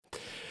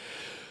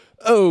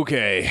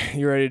Okay,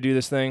 you ready to do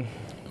this thing?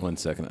 1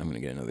 second, I'm going to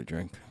get another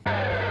drink.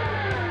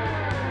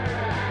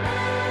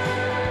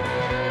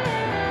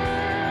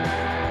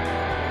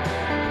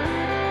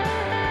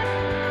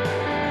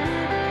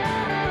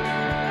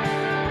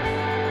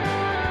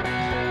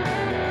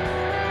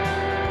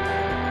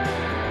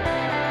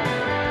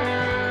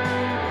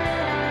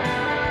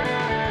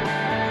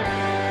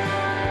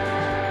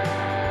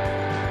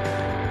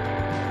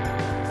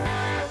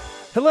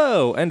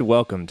 Hello, and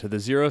welcome to the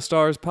Zero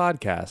Stars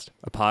Podcast,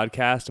 a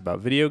podcast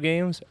about video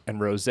games and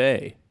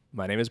rosé.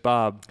 My name is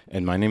Bob.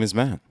 And my name is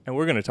Matt. And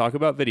we're going to talk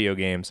about video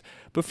games.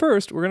 But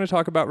first, we're going to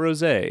talk about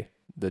rosé,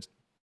 the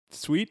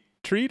sweet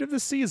treat of the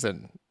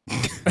season.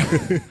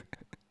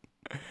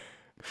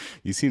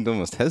 You seemed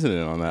almost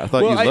hesitant on that. I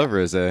thought you love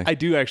rosé. I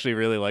do actually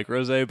really like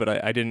rosé, but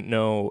I didn't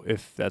know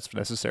if that's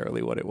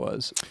necessarily what it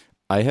was.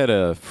 I had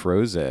a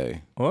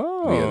Frosé the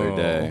other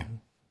day.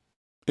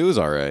 It was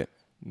all right.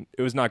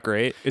 It was not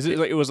great. Is it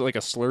like it was like a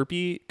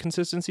Slurpee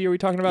consistency? Are we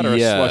talking about or a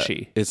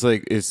slushy? It's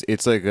like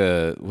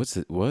a what's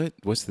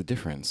the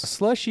difference? A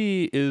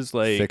slushy is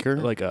like thicker,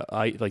 like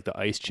the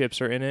ice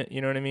chips are in it. You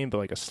know what I mean? But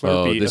like a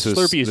Slurpee, a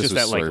Slurpee is just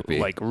that Slurpee.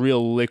 like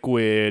real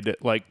liquid,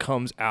 like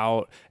comes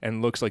out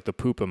and looks like the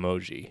poop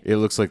emoji. It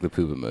looks like the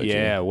poop emoji.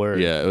 Yeah,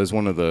 word. Yeah, it was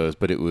one of those,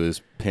 but it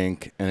was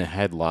pink and it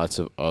had lots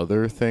of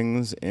other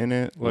things in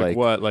it. Like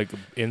what? Like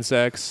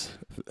insects?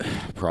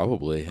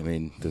 Probably. I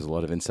mean, there's a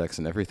lot of insects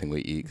in everything we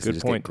eat because they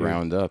just point, get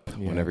ground up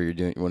whenever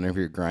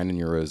you're grinding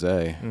your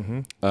rosé.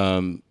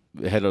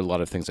 Mm-hmm. It had a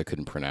lot of things I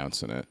couldn't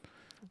pronounce in it,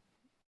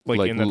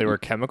 like in that they were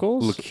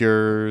chemicals,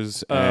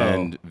 liqueurs,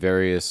 and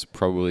various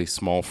probably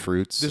small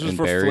fruits. This was and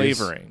for berries.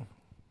 flavoring.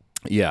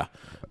 Yeah,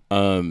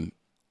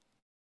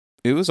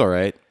 it was all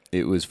right.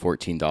 It was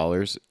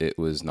 $14. It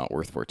was not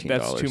worth $14.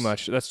 That's too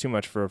much. That's too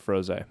much for a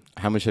frosé.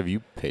 How much have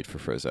you paid for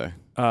frosé?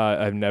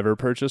 I've never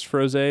purchased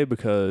frosé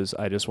because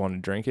I just want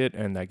to drink it,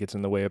 and that gets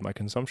in the way of my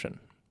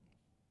consumption.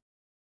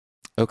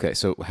 Okay,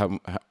 so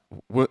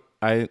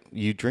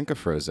you drink a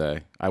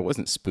frosé. I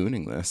wasn't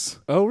spooning this.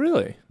 Oh,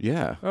 really?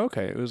 Yeah.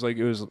 Okay, it was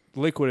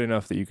liquid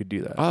enough that you could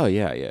do that. Oh,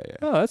 yeah.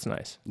 Oh, that's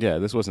nice. Yeah,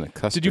 this wasn't a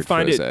custard. Did you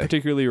find frosé. it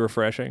particularly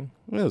refreshing?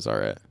 It was all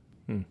right.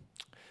 I'm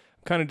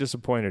kind of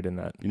disappointed in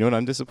that. You know what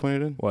I'm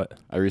disappointed in? What?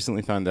 I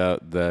recently found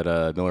out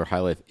that Miller High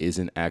Life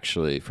isn't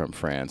actually from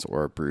France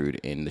or brewed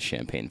in the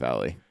Champagne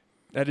Valley.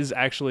 That is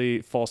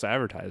actually false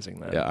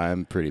advertising then. Yeah,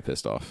 I'm pretty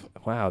pissed off.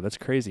 Wow, that's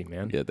crazy,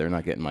 man. Yeah, they're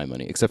not getting my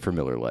money, except for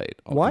Miller Lite.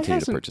 I'll continue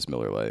to purchase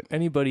Miller Lite.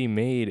 Anybody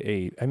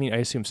made I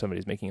assume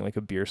somebody's making like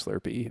a beer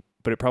Slurpee,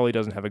 but it probably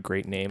doesn't have a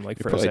great name like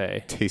Frosé.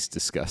 It tastes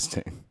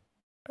disgusting.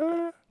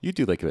 You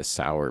do like a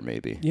sour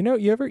maybe. You know,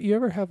 you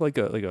ever have like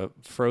a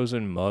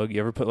frozen mug?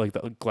 You ever put like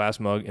the glass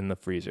mug in the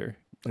freezer?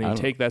 And you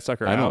take that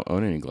sucker out? I don't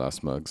own any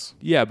glass mugs.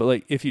 Yeah, but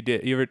like if you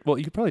did, you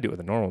could probably do it with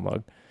a normal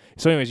mug.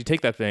 So anyways, you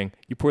take that thing,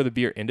 you pour the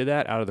beer into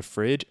that out of the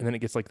fridge, and then it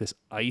gets like this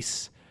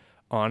ice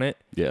on it.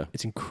 Yeah.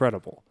 It's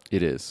incredible.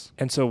 It is.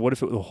 And so what if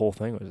the whole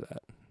thing was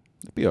that?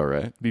 It'd be all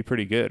right. It'd be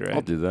pretty good, right?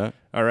 I'll do that.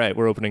 All right,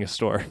 we're opening a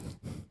store.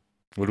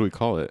 What do we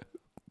call it?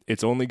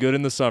 It's only good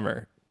in the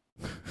summer.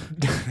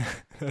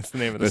 That's the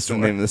name of the store.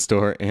 That's the name of the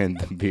store and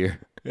the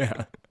beer.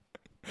 Yeah.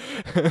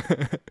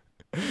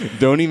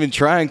 Don't even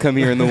try and come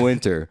here in the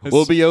winter.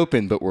 We'll be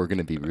open, but we're going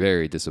to be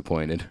very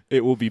disappointed.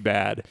 It will be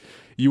bad.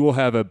 You will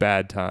have a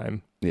bad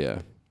time. Yeah.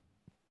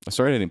 I'm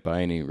sorry I didn't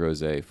buy any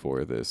rosé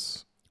for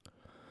this.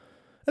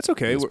 That's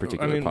okay.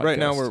 Podcast. Right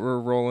now we're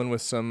rolling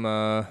with some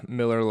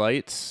Miller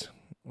Lights,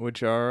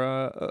 which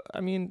are,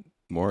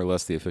 more or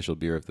less the official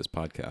beer of this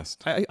podcast.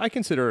 I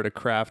consider it a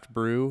craft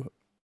brew.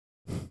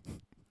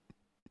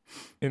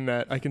 In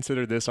that I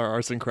consider this our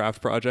arts and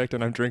craft project,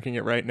 and I'm drinking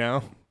it right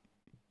now.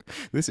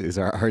 This is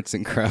our arts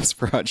and crafts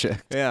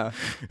project. Yeah.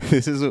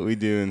 This is what we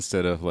do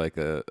instead of like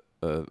a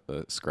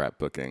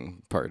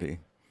scrapbooking party.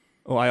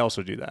 Oh, I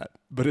also do that,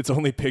 but it's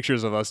only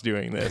pictures of us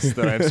doing this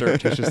that I'm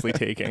surreptitiously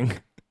taking.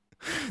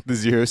 The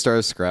Zero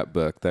Stars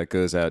scrapbook that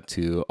goes out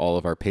to all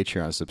of our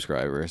Patreon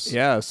subscribers.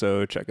 Yeah,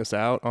 so check us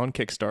out on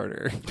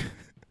Kickstarter.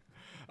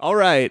 All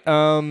right.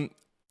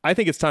 I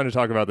think it's time to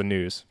talk about the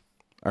news.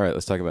 All right,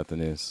 let's talk about the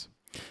news.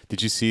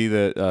 Did you see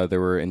that there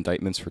were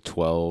indictments for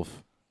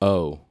 12?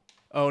 Oh,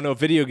 no,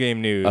 video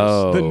game news.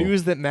 Oh. The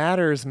news that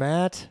matters,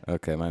 Matt.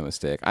 Okay, my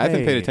mistake. I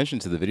haven't paid attention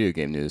to the video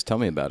game news. Tell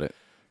me about it.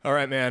 All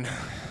right, man.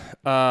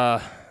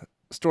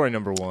 Story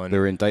number 1.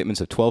 There were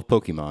indictments of 12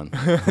 Pokemon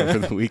over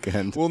the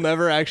weekend. We'll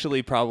never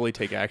actually probably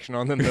take action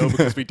on them, though,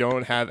 because we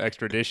don't have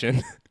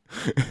extradition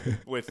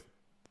with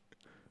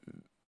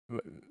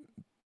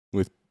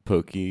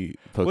Pokeland?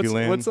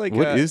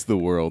 What is the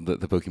world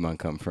that the Pokemon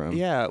come from?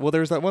 Yeah, well,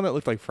 there's that one that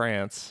looked like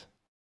France.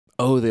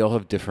 Oh, they all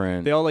have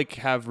different... They all like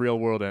have real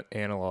world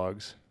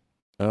analogs.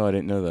 Oh, I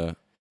didn't know that.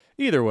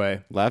 Either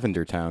way.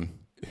 Lavender Town.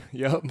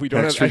 Yep, we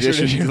don't have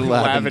extradition to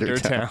Lavender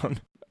Town.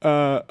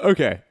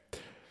 Okay.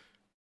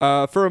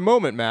 For a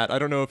moment, Matt, I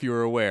don't know if you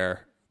were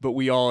aware, but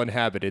we all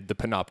inhabited the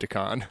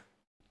Panopticon.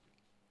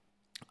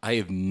 I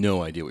have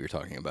no idea what you're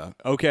talking about.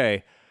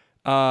 Okay.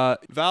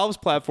 Valve's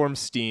platform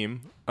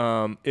Steam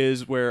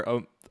is where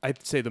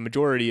I'd say the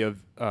majority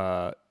of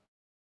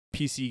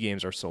PC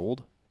games are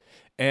sold.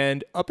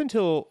 And up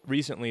until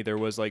recently, there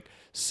was like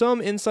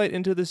some insight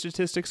into the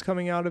statistics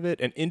coming out of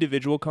it, and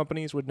individual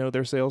companies would know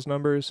their sales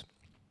numbers.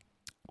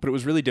 But it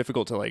was really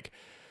difficult to like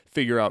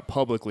figure out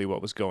publicly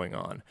what was going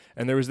on.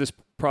 And there was this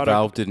product.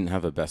 Valve didn't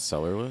have a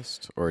bestseller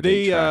list, or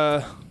they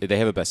have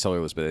a bestseller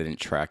list, but they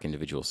didn't track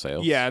individual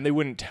sales. Yeah, and they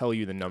wouldn't tell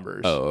you the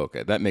numbers. Oh,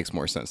 okay, that makes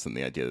more sense than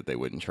the idea that they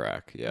wouldn't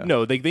track. Yeah,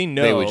 no, they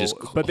know, they would just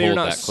but they're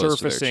not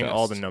surfacing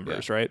all the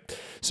numbers, right?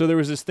 So there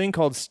was this thing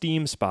called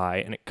Steam Spy,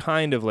 and it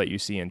kind of let you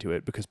see into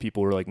it because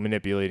people were like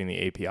manipulating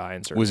the API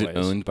in certain ways. Was it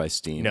owned by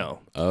Steam? No.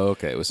 Oh,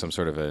 okay, it was some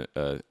sort of a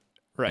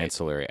right.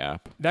 ancillary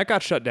app. That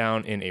got shut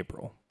down in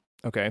April.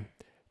 Okay.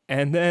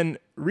 And then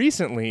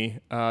recently,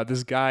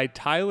 this guy,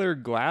 Tyler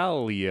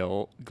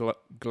Glaliel,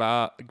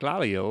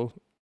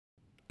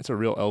 it's a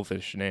real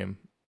elfish name.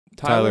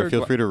 Tyler,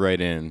 feel free to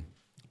write in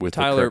with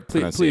Tyler, the correct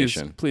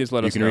pronunciation. Please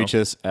let us know. You can reach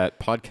us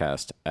at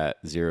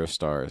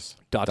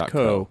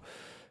podcast@zerostars.co.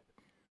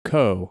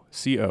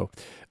 C-O.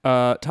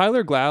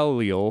 Tyler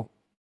Glaliel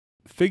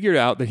figured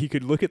out that he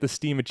could look at the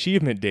Steam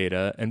achievement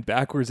data and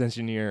backwards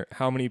engineer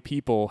how many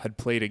people had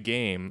played a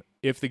game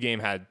if the game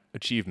had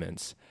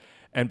achievements.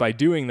 And by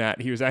doing that,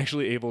 he was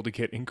actually able to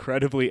get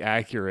incredibly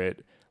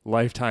accurate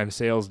lifetime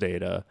sales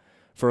data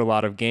for a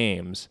lot of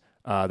games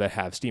that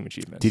have Steam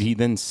achievements. Did he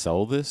then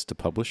sell this to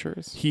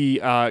publishers?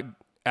 He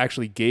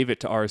actually gave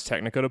it to Ars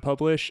Technica to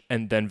publish,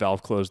 and then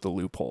Valve closed the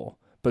loophole.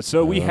 But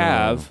so we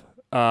have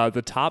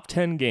the top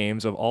 10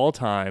 games of all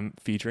time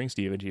featuring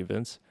Steam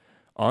achievements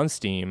on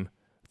Steam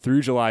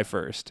through July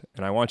 1st.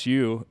 And I want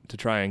you to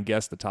try and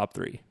guess the top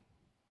 3.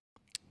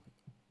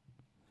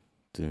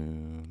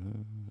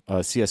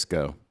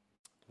 CSGO.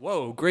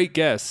 Whoa, great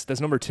guess.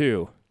 That's number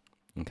 2.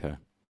 Okay.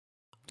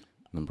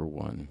 Number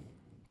 1.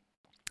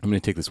 I'm going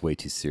to take this way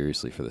too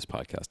seriously for this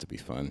podcast to be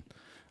fun.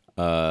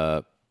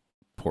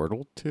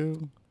 Portal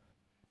 2?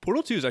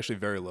 Portal 2 is actually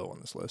very low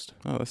on this list.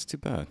 Oh, that's too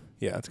bad.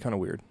 Yeah, it's kind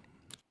of weird.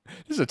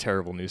 This is a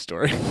terrible news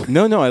story.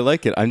 No, I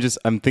like it.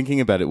 I'm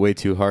thinking about it way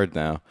too hard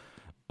now.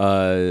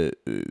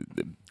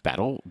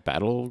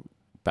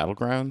 Battlegrounds?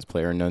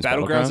 PlayerUnknown's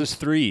Battlegrounds is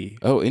 3.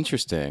 Oh,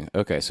 interesting.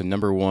 Okay, so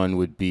number 1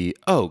 would be,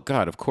 oh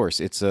God, of course,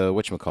 it's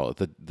whatchamacallit,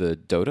 the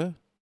Dota?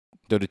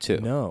 Dota 2.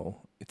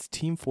 No, it's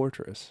Team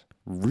Fortress.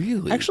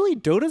 Really? Actually,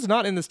 Dota's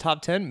not in this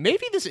top 10.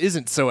 Maybe this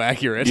isn't so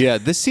accurate. Yeah,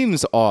 this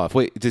seems off.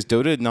 Wait, does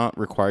Dota not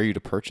require you to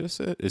purchase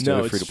it? Is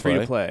no, Dota it's free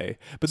to play.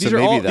 But these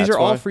are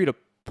all free to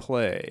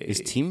play. Is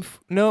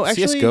No,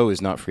 actually CSGO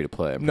is not free to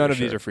play. None of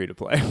these are free to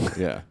play.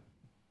 Yeah.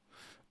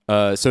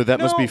 So that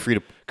must be free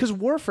to... Because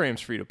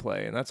Warframe's free to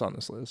play, and that's on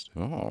this list.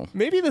 Oh.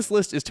 Maybe this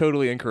list is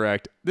totally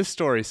incorrect. This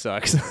story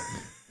sucks.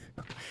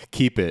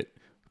 Keep it.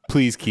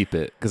 Please keep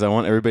it, because I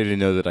want everybody to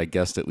know that I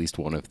guessed at least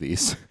one of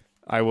these.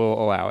 I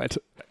will allow it.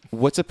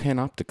 What's a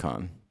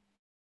panopticon?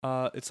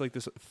 It's like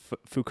this...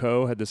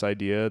 Foucault had this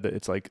idea that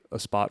it's like a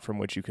spot from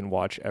which you can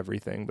watch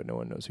everything, but no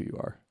one knows who you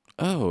are.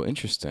 Oh,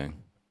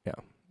 interesting. Yeah.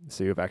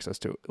 So you have access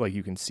to... Like,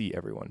 you can see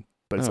everyone.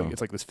 But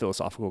it's like this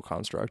philosophical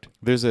construct.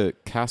 There's a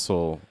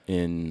castle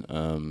in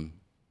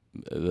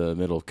the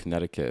middle of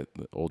Connecticut,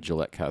 the old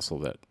Gillette Castle,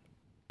 that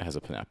has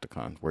a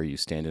panopticon where you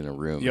stand in a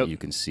room and you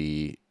can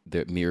see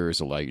the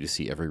mirrors allow you to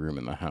see every room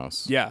in the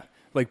house. Yeah,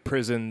 like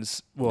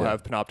prisons will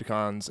have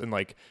panopticons, and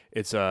like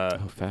it's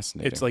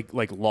fascinating. It's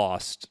like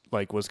Lost,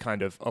 like was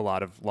kind of a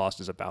lot of Lost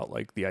is about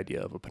like the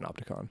idea of a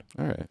panopticon.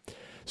 All right.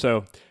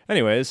 So,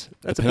 anyways,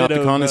 that's the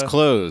panopticon is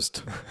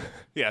closed.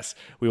 Yes,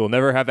 we will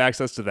never have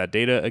access to that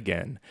data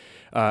again.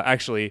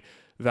 Actually,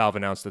 Valve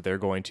announced that they're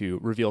going to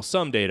reveal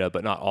some data,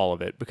 but not all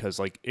of it, because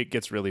like it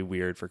gets really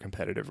weird for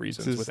competitive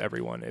reasons with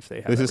everyone if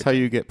they have. This is how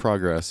you get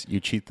progress. You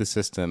cheat the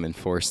system and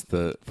force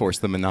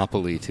the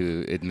monopoly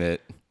to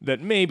admit that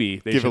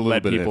maybe they should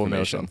let people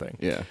know something.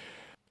 Yeah.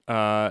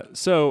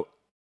 So,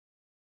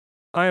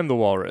 I Am the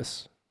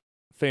Walrus,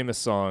 famous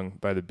song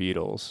by the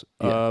Beatles,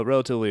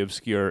 relatively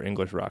obscure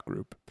English rock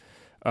group.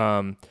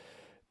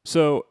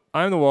 So,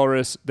 I Am the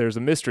Walrus, there's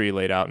a mystery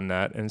laid out in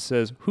that, and it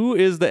says, who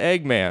is the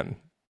Eggman?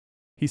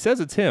 He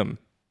says it's him,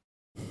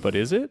 but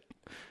is it?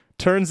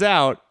 Turns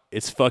out,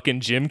 it's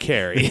fucking Jim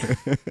Carrey.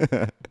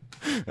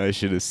 I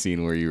should have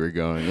seen where you were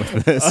going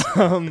with this.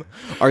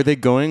 Are they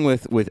going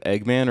with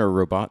Eggman or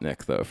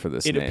Robotnik, though, for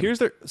this name? It appears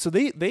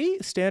they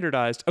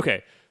standardized...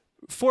 Okay,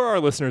 for our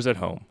listeners at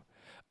home,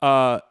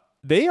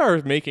 they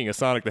are making a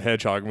Sonic the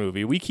Hedgehog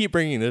movie. We keep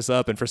bringing this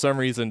up, and for some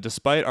reason,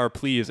 despite our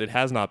pleas, it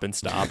has not been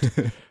stopped.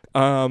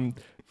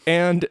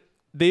 And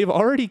they've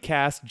already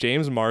cast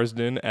James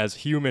Marsden as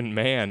Human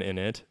Man in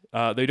it.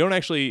 They don't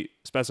actually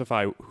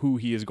specify who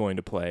he is going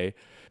to play.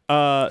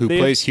 Who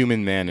plays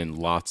Human Man in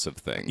lots of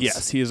things.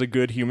 Yes, he is a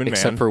good human man.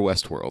 Except for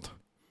Westworld.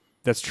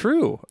 That's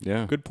true.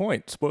 Yeah. Good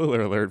point.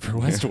 Spoiler alert for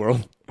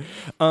Westworld.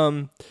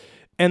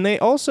 And they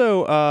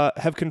also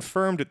have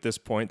confirmed at this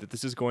point that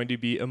this is going to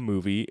be a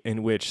movie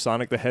in which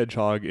Sonic the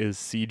Hedgehog is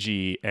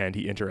CG and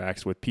he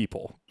interacts with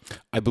people.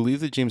 I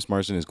believe that James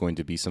Marsden is going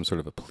to be some sort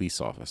of a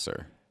police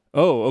officer.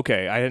 Oh,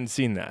 okay. I hadn't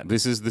seen that.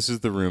 This is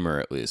the rumor,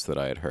 at least, that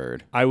I had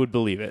heard. I would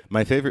believe it.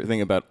 My favorite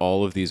thing about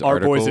all of these Our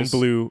articles... Boys in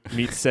Blue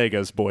meets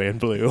Sega's Boy in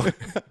Blue.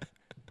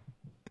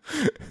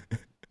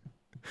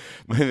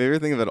 My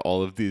favorite thing about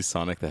all of these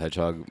Sonic the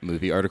Hedgehog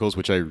movie articles,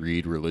 which I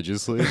read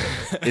religiously,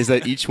 is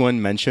that each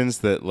one mentions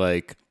that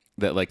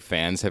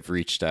fans have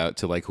reached out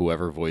to like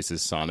whoever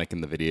voices Sonic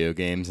in the video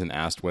games and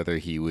asked whether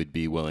he would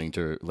be willing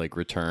to like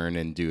return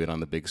and do it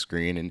on the big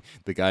screen, and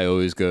the guy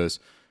always goes,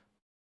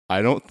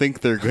 "I don't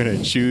think they're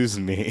gonna choose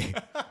me."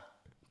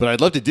 But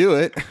I'd love to do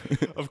it.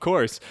 Of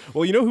course.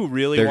 Well, you know who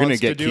really They're wants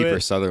to do it? They're going to get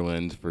Kiefer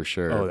Sutherland for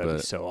sure. Oh, that'd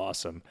be so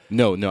awesome.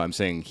 No, I'm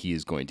saying he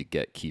is going to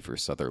get Kiefer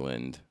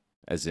Sutherland,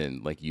 as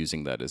in like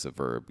using that as a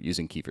verb,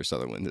 using Kiefer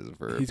Sutherland as a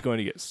verb. He's going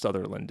to get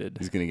Sutherlanded.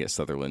 He's going to get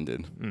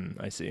Sutherlanded.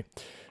 I see.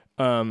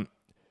 You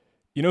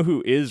know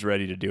who is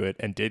ready to do it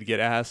and did get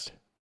asked?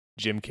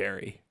 Jim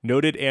Carrey.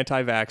 Noted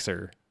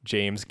anti-vaxxer,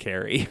 James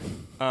Carrey.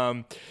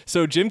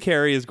 So Jim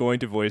Carrey is going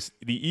to voice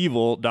the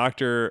evil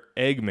Dr.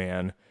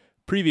 Eggman,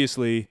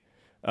 previously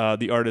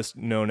the artist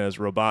known as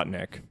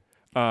Robotnik.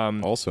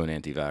 Also an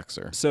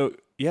anti-vaxxer. So,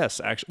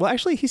 yes,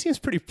 actually, he seems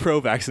pretty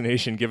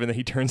pro-vaccination given that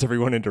he turns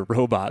everyone into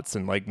robots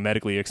and like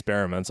medically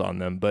experiments on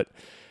them. But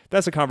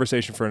that's a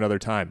conversation for another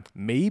time.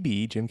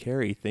 Maybe Jim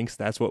Carrey thinks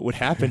that's what would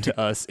happen to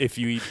us if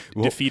you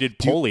defeated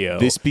polio.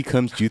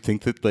 Do you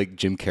think that like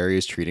Jim Carrey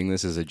is treating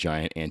this as a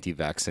giant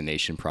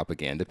anti-vaccination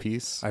propaganda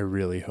piece? I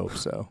really hope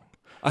so.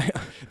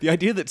 The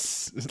idea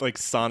that like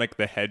Sonic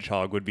the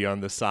Hedgehog would be on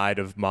the side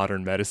of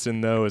modern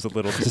medicine, though, is a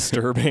little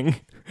disturbing.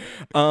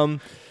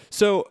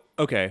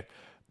 Okay.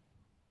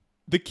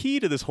 The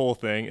key to this whole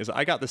thing is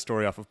I got this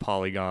story off of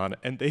Polygon,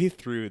 and they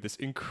threw this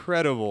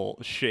incredible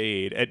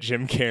shade at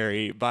Jim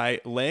Carrey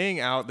by laying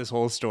out this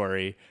whole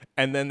story,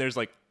 and then there's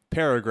like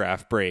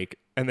paragraph break,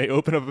 and they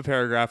open up a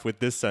paragraph with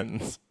this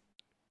sentence.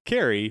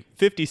 Carrey,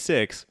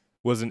 56,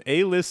 was an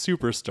A-list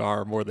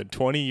superstar more than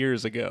 20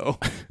 years ago.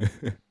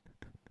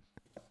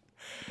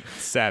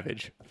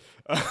 Savage.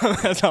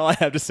 That's all I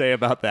have to say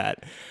about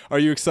that. Are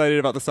you excited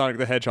about the Sonic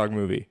the Hedgehog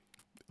movie?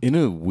 In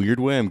a weird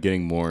way, I'm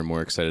getting more and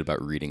more excited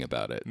about reading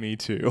about it. Me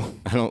too.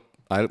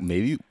 I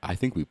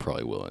think we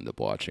probably will end up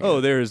watching it.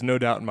 Oh, there is no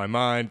doubt in my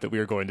mind that we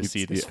are going to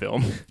see this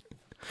film.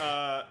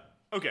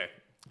 Okay.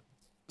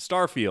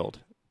 Starfield.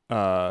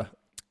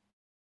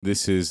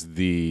 This is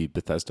the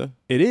Bethesda?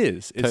 It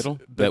is. Title?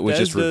 That was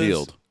just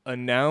revealed.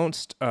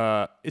 Announced.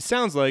 It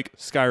sounds like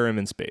Skyrim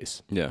in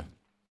space. Yeah.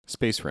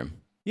 Space Rim.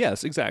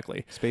 Yes,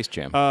 exactly. Space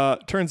Jam.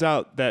 Turns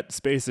out that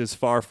space is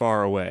far,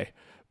 far away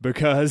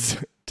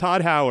because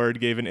Todd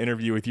Howard gave an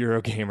interview with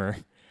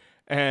Eurogamer,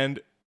 and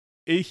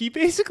he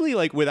basically,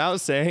 like,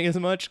 without saying as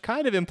much,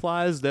 kind of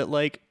implies that,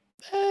 like,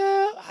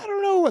 I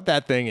don't know what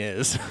that thing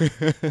is.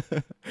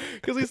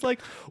 Because he's like,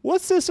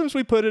 what systems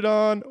we put it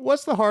on?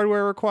 What's the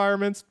hardware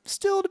requirements?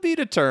 Still to be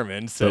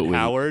determined, said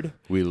Howard.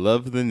 We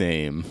love the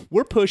name.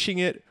 We're pushing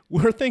it.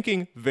 We're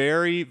thinking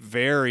very,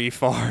 very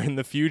far in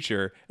the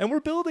future, and we're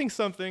building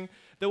something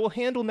that will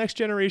handle next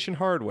generation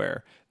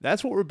hardware.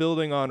 That's what we're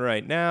building on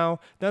right now.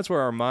 That's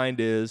where our mind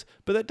is.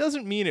 But that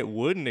doesn't mean it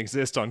wouldn't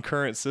exist on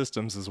current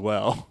systems as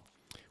well.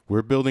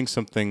 We're building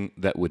something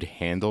that would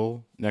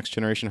handle next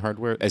generation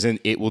hardware, as in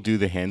it will do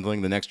the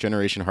handling. The next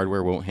generation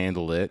hardware won't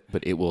handle it,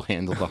 but it will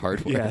handle the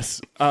hardware. Yes.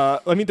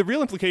 I mean, the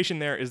real implication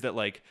there is that,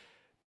 like,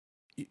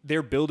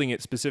 they're building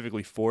it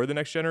specifically for the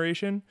next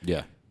generation.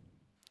 Yeah.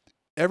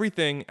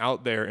 Everything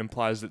out there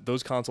implies that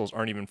those consoles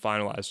aren't even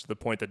finalized to the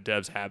point that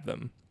devs have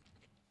them.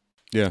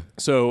 Yeah.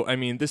 So, I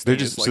mean, this thing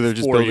is like they're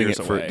just 4 building years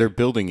it for away. they're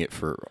building it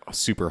for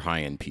super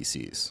high-end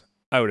PCs.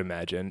 I would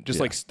imagine. Just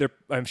Yeah. like they're,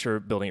 I'm sure,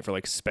 building it for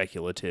like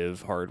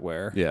speculative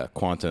hardware. Yeah,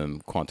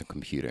 quantum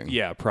computing.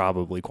 Yeah,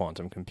 probably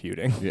quantum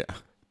computing. Yeah.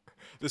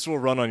 This will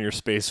run on your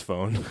space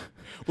phone.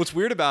 What's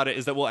weird about it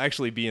is that we'll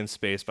actually be in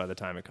space by the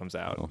time it comes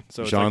out.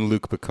 So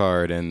Jean-Luc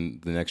Picard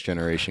and the next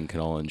generation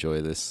can all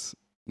enjoy this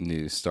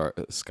new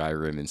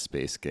Skyrim in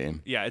space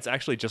game. Yeah, it's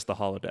actually just the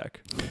holodeck.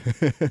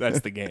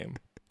 That's the game.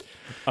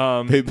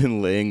 They've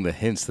been laying the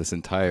hints this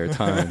entire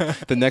time.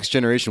 The next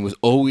generation was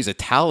always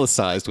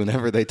italicized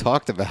whenever they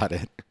talked about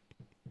it.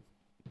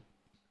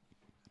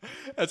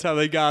 That's how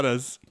they got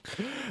us.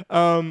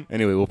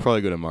 Anyway, we'll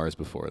probably go to Mars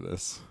before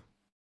this.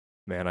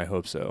 Man, I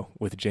hope so.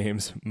 With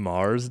James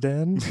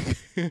Marsden.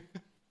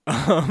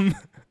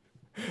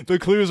 The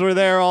clues were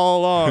there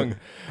all along.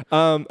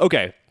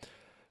 Okay.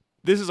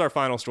 This is our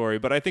final story,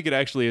 but I think it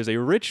actually is a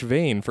rich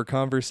vein for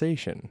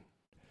conversation.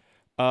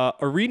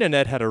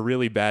 ArenaNet had a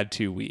really bad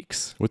 2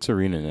 weeks. What's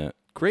ArenaNet?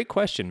 Great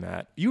question,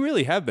 Matt. You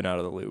really have been out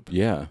of the loop.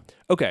 Yeah.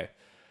 Okay.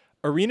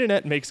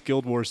 ArenaNet makes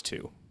Guild Wars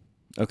 2.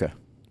 Okay.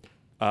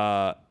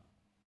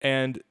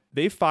 And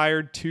they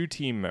fired 2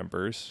 team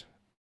members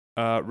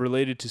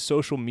related to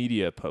social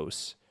media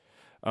posts.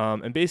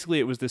 And basically,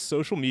 it was this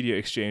social media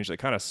exchange that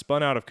kind of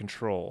spun out of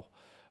control,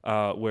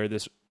 where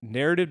this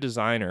narrative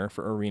designer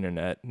for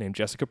ArenaNet named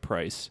Jessica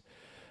Price,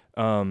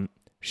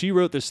 she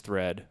wrote this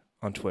thread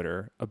on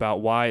Twitter about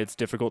why it's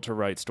difficult to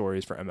write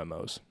stories for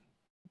MMOs,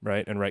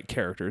 right? And write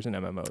characters in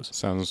MMOs.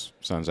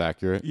 Sounds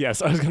accurate.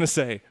 Yes, I was going to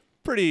say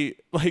pretty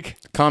like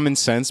common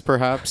sense,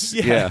 perhaps.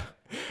 Yeah.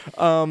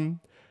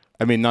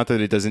 I mean, not that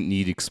it doesn't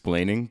need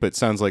explaining, but it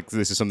sounds like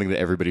this is something that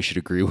everybody should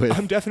agree with.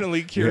 I'm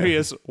definitely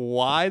curious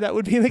why that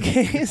would be the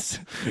case,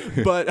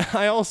 but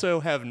I also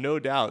have no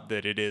doubt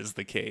that it is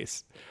the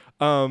case.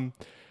 And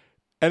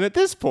at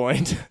this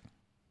point,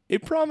 a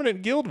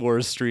prominent Guild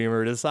Wars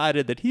streamer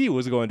decided that he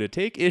was going to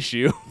take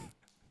issue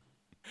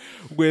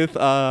with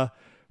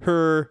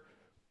her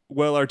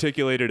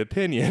well-articulated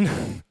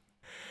opinion,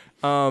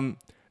 and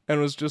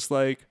was just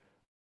like,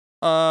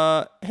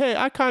 hey,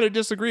 I kind of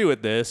disagree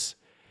with this.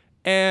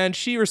 And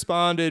she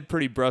responded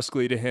pretty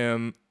brusquely to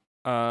him,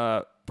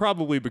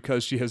 probably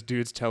because she has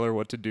dudes tell her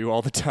what to do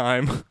all the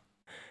time,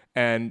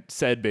 and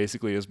said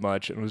basically as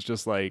much, and was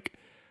just like,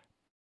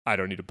 I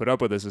don't need to put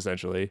up with this,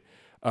 essentially.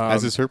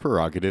 As is her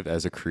prerogative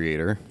as a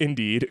creator.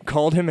 Indeed.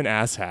 Called him an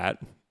asshat.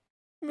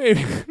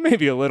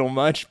 Maybe a little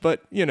much,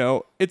 but, you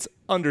know, it's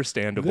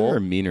understandable. There are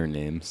meaner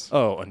names.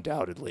 Oh,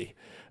 undoubtedly.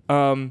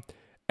 And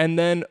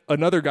then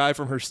another guy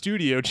from her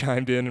studio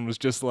chimed in and was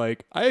just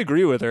like, I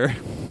agree with her.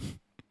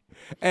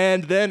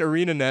 And then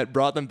ArenaNet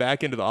brought them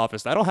back into the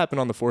office. That'll happen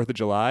on the 4th of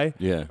July.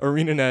 Yeah.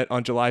 ArenaNet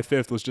on July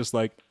 5th was just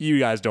like, you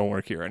guys don't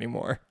work here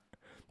anymore.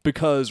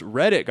 Because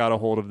Reddit got a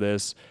hold of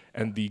this,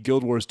 and the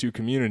Guild Wars 2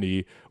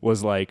 community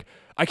was like,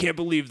 I can't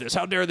believe this.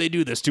 How dare they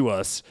do this to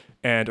us?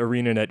 And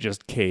ArenaNet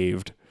just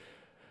caved.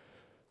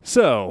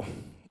 So,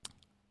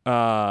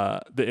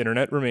 the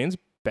internet remains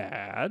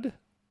bad.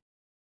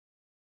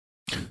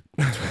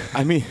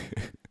 I mean,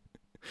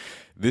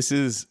 this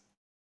is...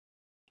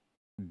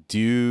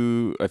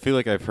 I feel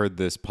like I've heard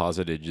this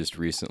posited just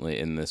recently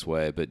in this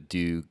way, but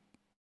do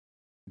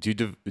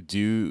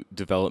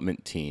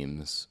development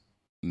teams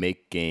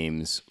make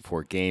games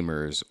for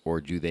gamers,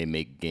 or do they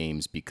make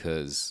games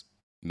because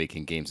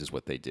making games is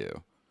what they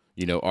do?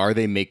 You know, are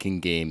they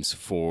making games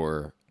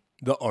for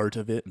the art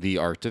of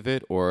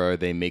it, or are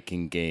they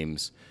making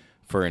games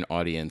for an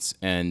audience?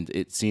 And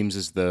it seems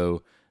as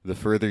though the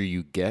further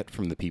you get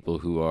from the people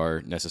who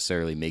are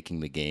necessarily making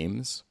the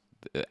games,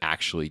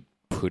 actually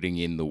putting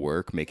in the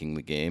work, making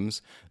the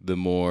games, the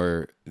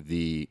more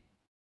the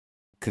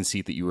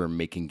conceit that you are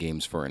making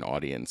games for an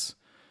audience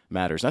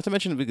matters. Not to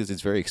mention because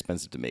it's very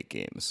expensive to make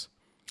games.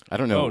 I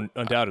don't know. Oh,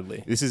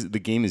 undoubtedly. The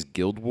game is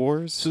Guild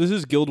Wars? So this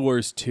is Guild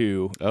Wars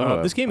 2.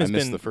 This game has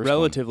been the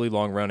relatively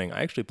long running.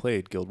 I actually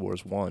played Guild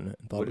Wars 1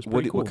 and thought it was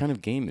pretty cool. What kind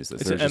of game is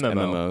this? It's an MMO.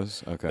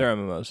 MMOs? Okay. They're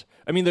MMOs.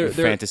 I mean, they're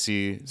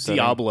fantasy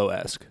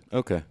Diablo-esque.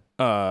 Okay.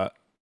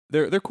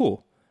 They're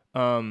cool.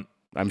 I'm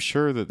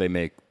sure that they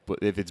make, but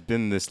if it's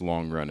been this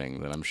long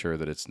running, then I'm sure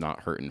that it's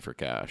not hurting for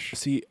cash.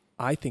 See,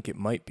 I think it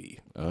might be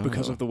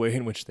because of the way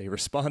in which they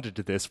responded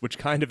to this, which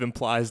kind of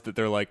implies that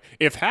they're like,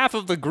 if half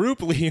of the group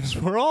leaves,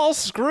 we're all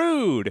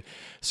screwed.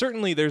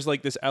 Certainly there's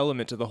like this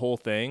element to the whole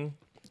thing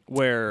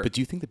where... But do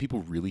you think that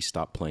people really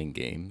stop playing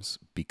games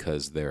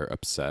because they're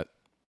upset?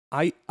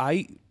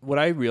 What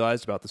I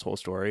realized about this whole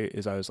story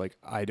is I was like,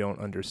 I don't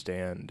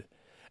understand.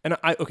 And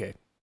I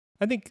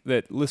think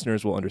that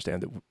listeners will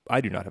understand that I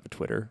do not have a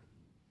Twitter.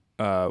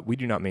 We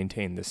do not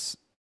maintain this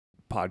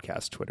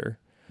podcast Twitter.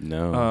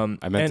 No,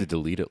 I meant to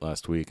delete it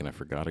last week and I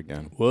forgot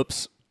again.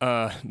 Whoops.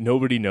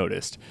 Nobody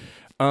noticed.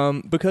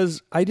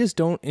 Because I just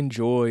don't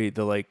enjoy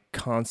the like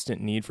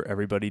constant need for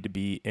everybody to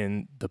be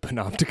in the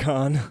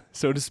panopticon,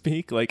 so to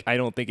speak. Like, I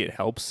don't think it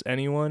helps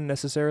anyone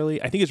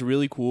necessarily. I think it's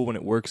really cool when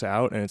it works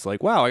out and it's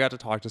like, wow, I got to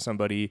talk to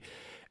somebody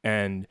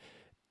and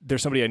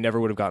there's somebody I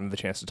never would have gotten the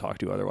chance to talk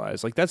to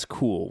otherwise. Like, that's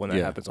cool when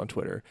that happens on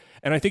Twitter.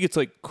 And I think it's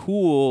like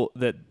cool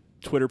that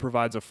Twitter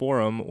provides a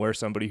forum where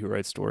somebody who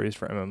writes stories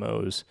for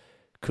MMOs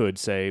could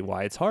say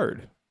why it's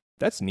hard.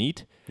 That's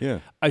neat. Yeah.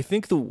 I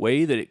think the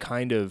way that it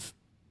kind of,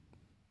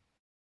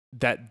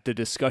 that the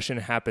discussion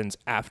happens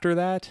after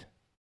that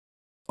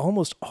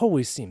almost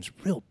always seems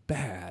real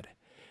bad.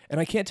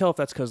 And I can't tell if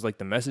that's because like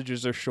the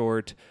messages are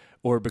short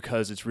or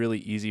because it's really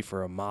easy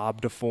for a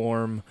mob to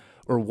form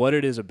or what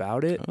it is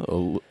about it.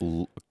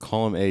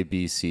 Column A,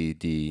 B, C,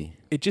 D.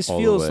 It just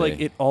feels like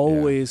it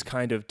always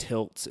kind of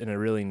tilts in a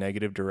really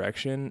negative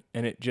direction,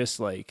 and it just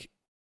like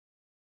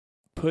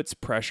puts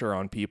pressure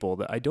on people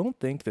that I don't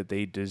think that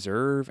they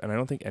deserve and I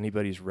don't think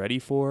anybody's ready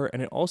for.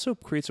 And it also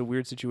creates a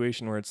weird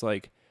situation where it's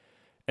like,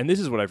 and this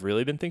is what I've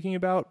really been thinking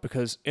about,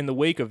 because in the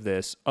wake of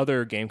this,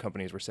 other game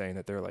companies were saying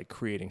that they're like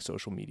creating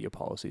social media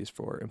policies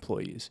for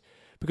employees.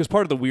 Because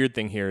part of the weird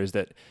thing here is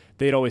that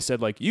they'd always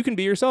said like, you can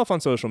be yourself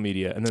on social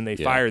media. And then they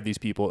fired these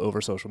people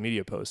over social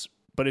media posts.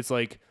 But it's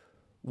like,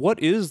 what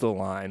is the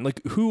line?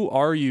 Like, who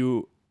are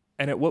you?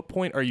 And at what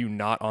point are you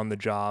not on the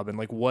job? And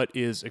like, what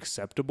is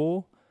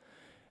acceptable?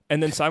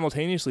 And then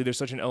simultaneously, there's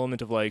such an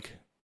element of like,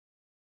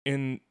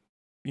 in,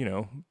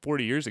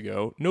 40 years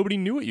ago, nobody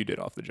knew what you did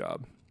off the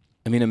job.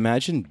 I mean,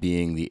 imagine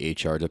being the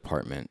HR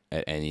department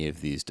at any of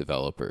these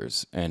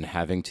developers and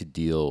having to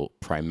deal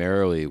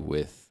primarily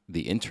with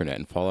the internet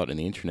and fallout in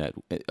the internet,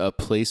 a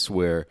place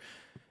where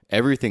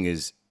everything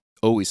is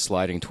always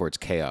sliding towards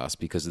chaos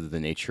because of the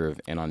nature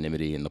of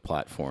anonymity in the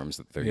platforms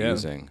that they're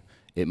using.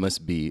 It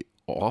must be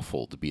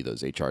awful to be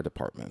those HR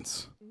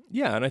departments.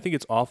 Yeah, and I think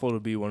it's awful to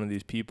be one of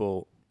these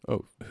people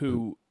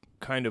who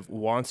kind of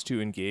wants to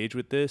engage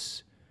with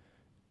this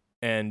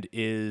and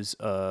is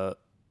a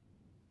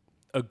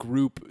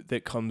group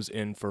that comes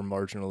in for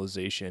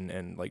marginalization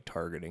and like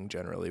targeting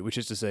generally, which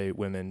is to say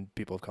women,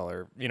 people of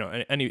color,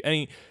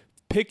 any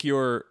pick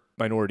your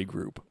minority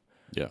group.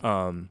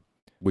 Yeah.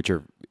 Which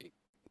are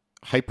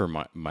hyper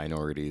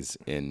minorities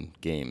in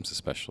games,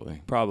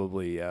 especially.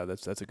 Probably, yeah.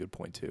 That's a good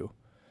point too.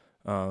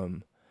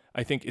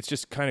 I think it's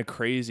just kind of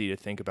crazy to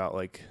think about,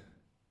 like,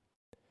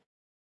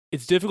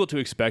 it's difficult to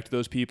expect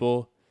those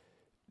people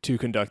to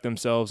conduct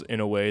themselves in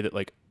a way that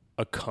like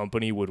a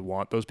company would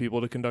want those people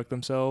to conduct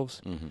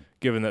themselves,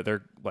 given that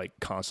they're like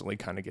constantly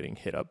kind of getting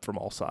hit up from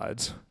all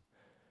sides.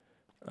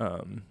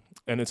 And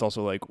it's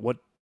also like,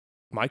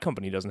 my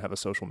company doesn't have a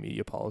social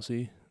media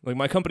policy. Like,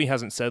 my company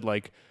hasn't said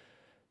like,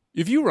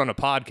 if you run a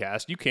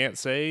podcast, you can't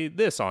say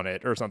this on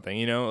it or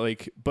something,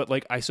 but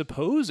like, I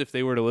suppose if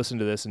they were to listen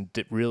to this and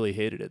really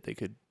hated it, they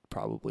could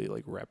probably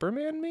like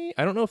reprimand me.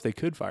 I don't know if they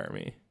could fire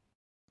me.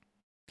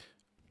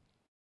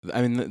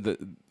 I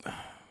mean,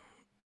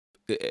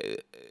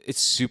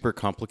 it's super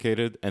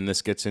complicated, and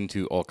this gets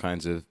into all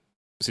kinds of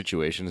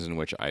situations in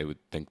which I would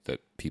think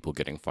that people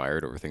getting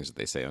fired over things that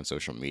they say on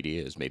social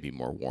media is maybe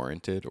more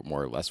warranted or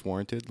more or less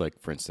warranted. Like,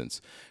 for instance,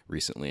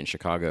 recently in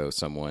Chicago,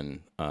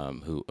 someone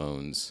who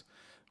owns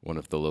one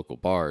of the local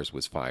bars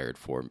was fired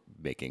for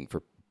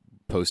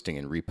posting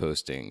and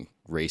reposting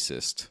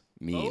racist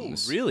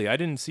memes. Oh, really? I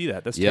didn't see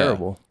that. That's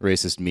terrible.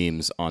 Racist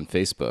memes on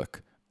Facebook.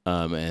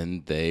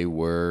 And they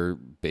were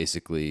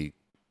basically,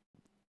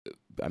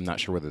 I'm not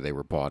sure whether they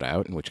were bought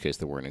out, in which case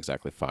they weren't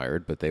exactly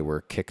fired, but they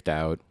were kicked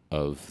out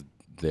of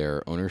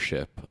their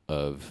ownership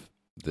of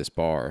this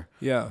bar.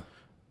 Yeah.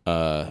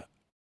 I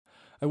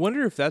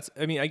wonder if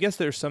I guess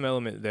there's some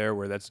element there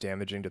where that's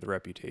damaging to the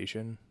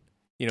reputation.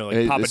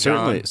 Like Papa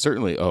John.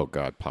 Certainly. Oh,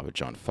 God, Papa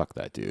John. Fuck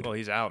that dude. Well,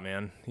 he's out,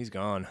 man. He's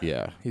gone.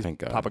 Yeah, he's thank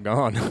God. Papa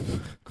gone.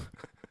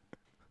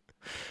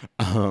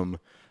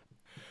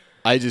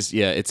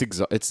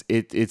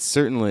 It's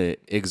certainly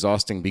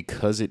exhausting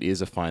because it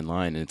is a fine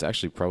line, and it's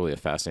actually probably a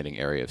fascinating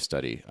area of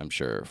study, I'm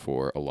sure,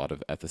 for a lot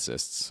of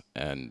ethicists.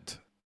 And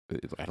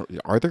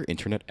are there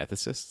internet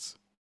ethicists?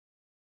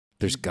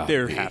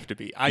 There have to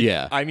be.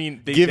 Yeah. I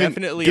mean, they given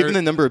definitely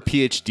the number of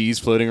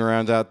PhDs floating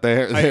around out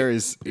there,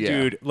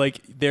 dude, like,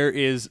 there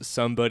is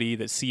somebody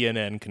that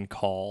CNN can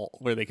call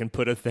where they can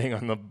put a thing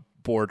on the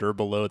border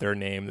below their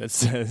name that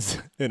says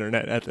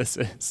internet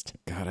ethicist.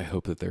 God, I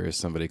hope that there is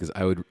somebody, because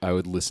I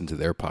would listen to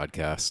their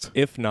podcast.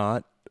 If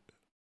not,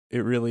 it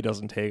really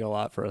doesn't take a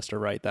lot for us to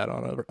write that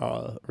on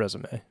a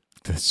resume.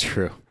 That's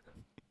true.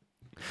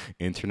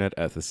 Internet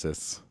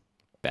ethicists.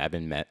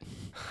 Babin met.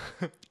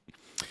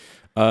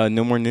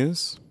 No more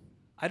news?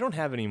 I don't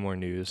have any more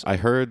news. I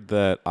heard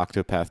that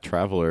Octopath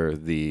Traveler,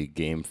 the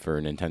game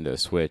for Nintendo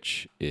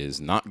Switch, is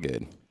not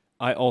good.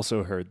 I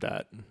also heard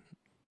that.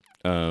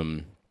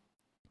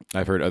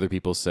 I've heard other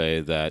people say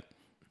that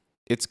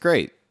it's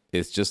great.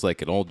 It's just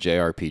like an old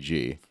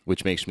JRPG,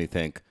 which makes me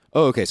think,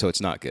 oh, okay, so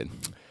it's not good.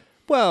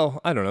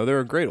 Well, I don't know. There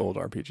are great old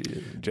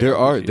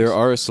JRPGs. There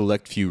are a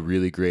select few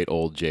really great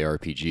old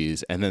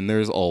JRPGs, and then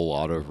there's a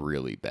lot of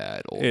really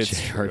bad old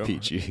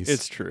JRPGs.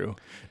 It's true.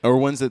 Or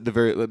ones that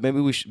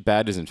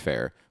bad isn't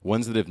fair.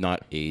 Ones that have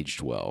not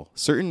aged well.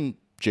 Certain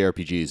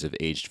JRPGs have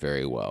aged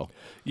very well.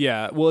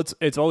 Yeah, well,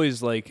 it's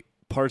always like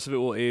parts of it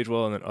will age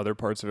well, and then other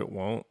parts of it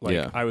won't.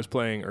 Like, I was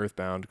playing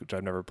Earthbound, which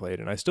I've never played,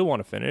 and I still want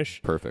to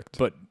finish. Perfect.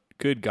 But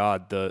good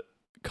God, the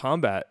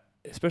combat,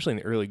 especially in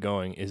the early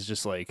going, is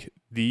just like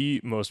the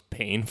most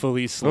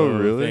painfully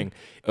slow thing.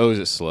 Oh, is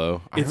it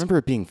slow? I remember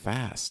it being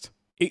fast.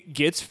 It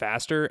gets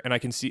faster, and I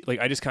can see, like,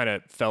 I just kind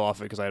of fell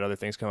off it because I had other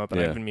things come up, and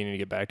I've been meaning to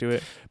get back to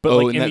it. But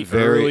like in the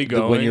early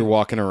going, when you're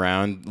walking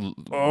around with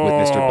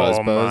Mr. Buzz,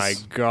 oh my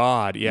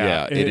God,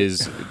 yeah, it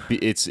is.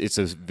 It's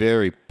a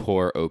very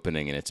poor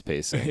opening in its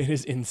pacing. It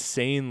is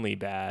insanely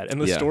bad, and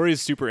the story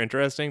is super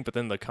interesting. But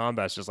then the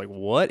combat's just like,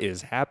 what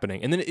is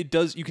happening? And then it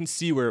does. You can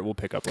see where it will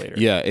pick up later.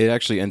 Yeah, it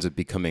actually ends up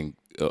becoming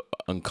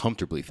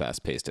uncomfortably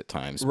fast paced at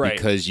times,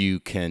 right?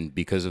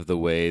 Because of the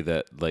way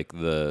that like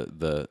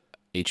the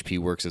HP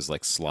works as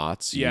like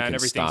slots. Yeah, and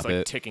everything's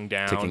like ticking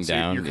down.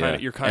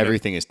 You're kind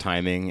everything is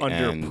timing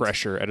under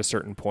pressure at a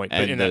certain point.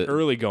 But in that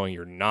early going,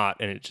 you're not,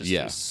 and it just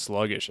is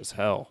sluggish as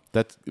hell.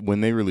 That's when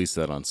they released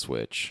that on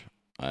Switch.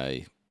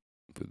 They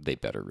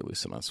better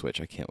release it on Switch.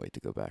 I can't wait to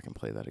go back and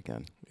play that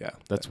again. Yeah,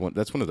 that's one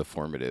of the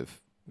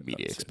formative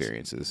media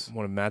experiences.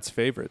 One of Matt's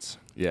favorites.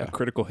 Yeah, a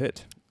critical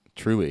hit.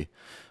 Truly.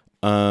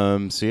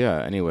 So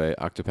yeah. Anyway,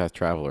 Octopath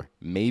Traveler.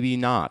 Maybe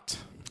not.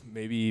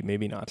 Maybe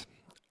not.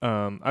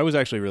 I was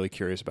actually really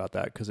curious about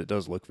that because it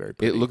does look very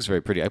pretty. It looks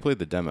very pretty. I played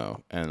the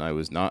demo, and I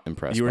was not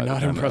impressed. You were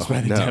not impressed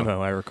by the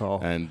demo, I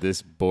recall. And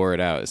this bore it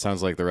out. It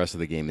sounds like the rest of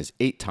the game is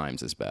 8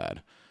 times as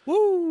bad.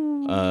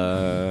 Woo!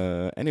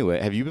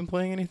 Anyway, have you been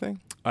playing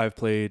anything? I've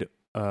played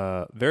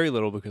very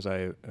little because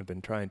I have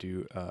been trying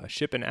to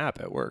ship an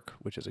app at work,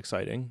 which is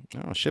exciting.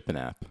 Oh, shipping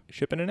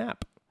an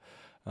app.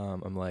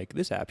 I'm like,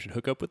 this app should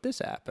hook up with this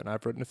app, and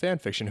I've written a fan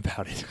fiction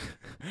about it.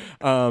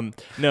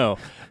 No,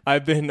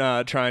 I've been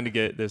trying to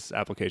get this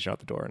application out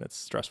the door, and it's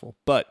stressful.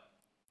 But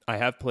I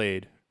have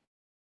played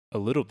a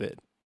little bit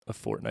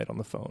of Fortnite on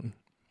the phone.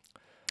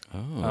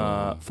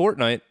 Oh.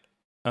 Fortnite,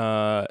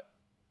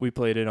 we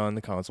played it on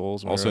the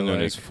consoles. Also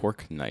known as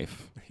fork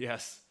knife.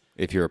 Yes.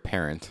 If you're a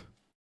parent.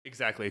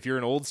 Exactly. If you're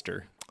an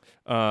oldster.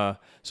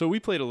 So we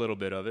played a little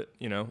bit of it,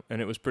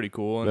 and it was pretty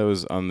cool. That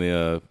was on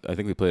the, I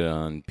think we played it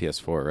on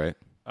PS4, right?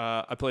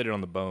 I played it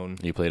on the Bone.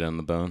 You played it on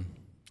the Bone?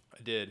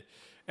 I did.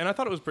 And I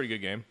thought it was a pretty good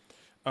game.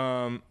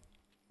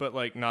 But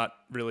like not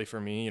really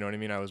for me, you know what I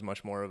mean? I was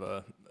much more of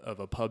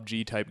a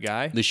PUBG type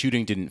guy. The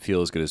shooting didn't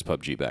feel as good as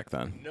PUBG back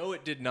then. No,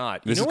 it did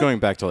not. This is going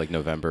back to like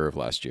November of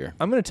last year.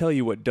 I'm going to tell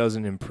you what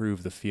doesn't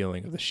improve the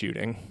feeling of the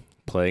shooting.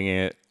 Playing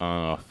it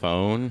on a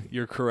phone?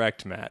 You're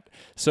correct, Matt.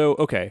 So,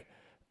 okay.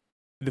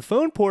 The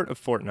phone port of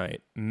Fortnite,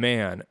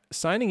 man,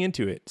 signing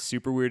into it,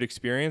 super weird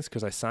experience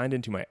because I signed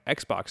into my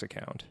Xbox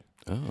account.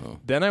 Oh.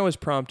 Then I was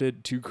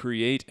prompted to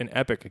create an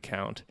Epic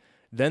account.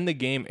 Then the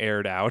game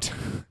aired out,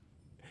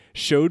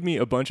 showed me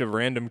a bunch of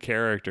random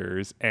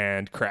characters,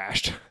 and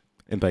crashed.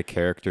 And by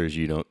characters,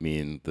 you don't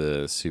mean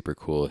the super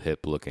cool,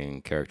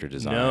 hip-looking character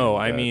design? No,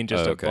 I mean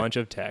just a bunch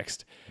of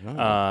text. Oh.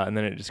 And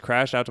then it just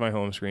crashed out to my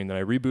home screen. Then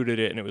I rebooted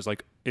it, and it was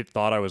like it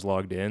thought I was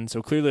logged in.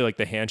 So clearly, like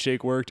the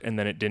handshake worked, and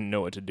then it didn't know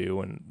what to do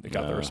when it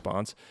got the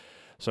response.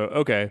 So,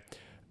 okay.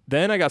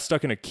 Then I got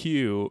stuck in a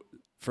queue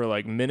for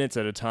like minutes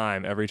at a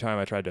time every time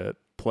I tried to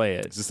play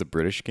it. Is this a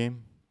British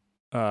game?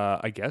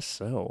 I guess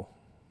so.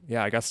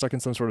 Yeah, I got stuck in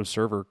some sort of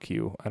server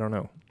queue. I don't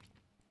know.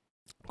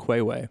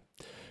 Quayway.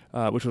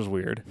 Which was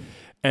weird.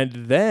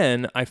 And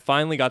then I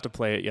finally got to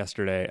play it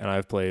yesterday, and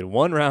I've played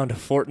one round of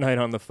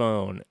Fortnite on the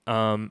phone.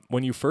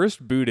 When you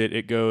first boot it,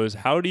 it goes,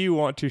 how do you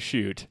want to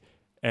shoot?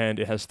 And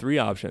it has 3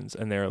 options,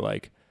 and they're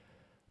like,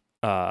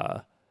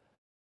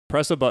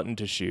 press a button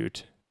to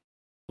shoot,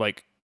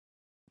 like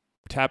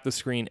tap the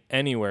screen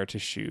anywhere to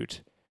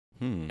shoot,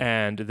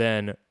 and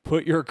then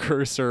put your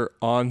cursor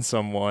on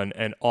someone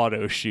and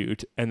auto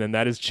shoot, and then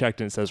that is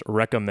checked and it says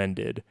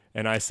recommended.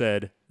 And I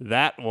said,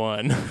 that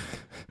one.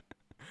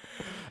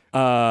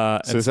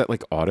 So is that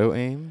like auto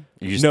aim?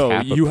 You just no,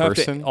 tap you a have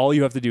person? to. All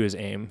you have to do is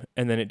aim,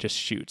 and then it just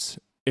shoots.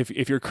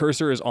 If your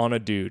cursor is on a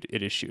dude,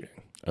 it is shooting.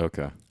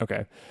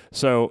 Okay.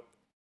 So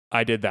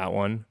I did that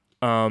one.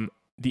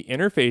 The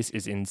interface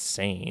is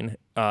insane.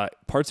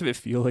 Parts of it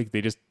feel like they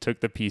just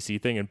took the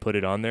PC thing and put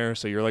it on there.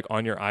 So you're like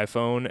on your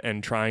iPhone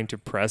and trying to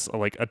press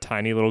a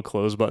tiny little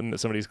close button that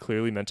somebody's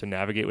clearly meant to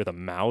navigate with a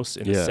mouse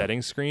in the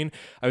settings screen.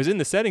 I was in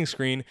the settings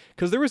screen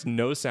because there was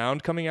no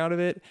sound coming out of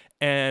it.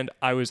 And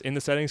I was in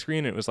the settings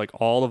screen and it was like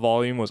all the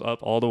volume was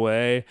up all the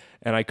way.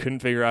 And I couldn't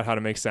figure out how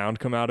to make sound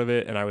come out of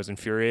it. And I was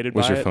infuriated by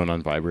it. Was your phone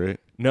on vibrate?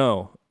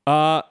 No.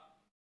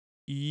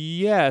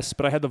 Yes,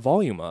 but I had the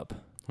volume up.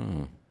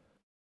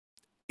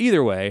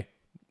 Either way,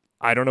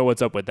 I don't know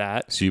what's up with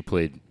that. So you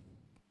played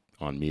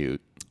on mute.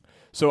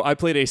 So I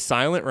played a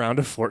silent round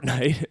of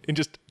Fortnite in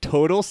just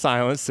total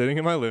silence, sitting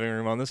in my living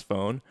room on this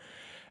phone.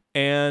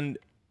 And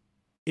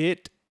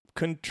it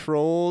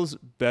controls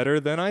better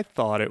than I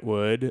thought it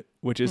would,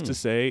 which is to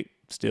say,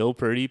 still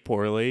pretty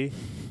poorly.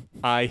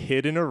 I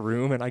hid in a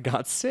room and I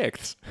got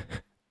 6th,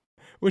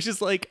 which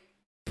is like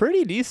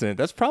pretty decent.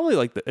 That's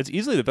probably it's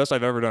easily the best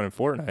I've ever done in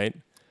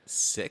Fortnite.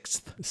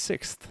 6th?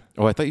 6th.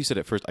 Oh, I thought you said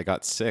at first I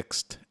got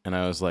 6th, and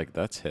I was like,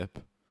 that's hip.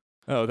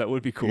 Oh, that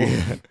would be cool.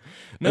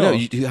 No,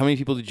 how many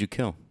people did you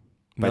kill?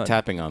 By None.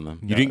 tapping on them.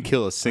 You None. didn't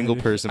kill a single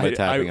person by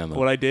tapping on them.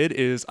 What I did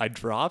is I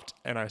dropped,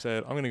 and I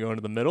said, I'm going to go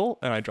into the middle,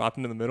 and I dropped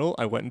into the middle.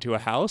 I went into a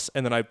house,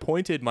 and then I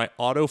pointed my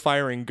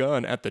auto-firing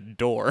gun at the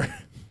door.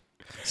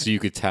 So you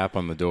could tap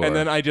on the door. And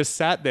then I just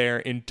sat there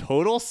in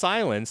total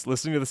silence,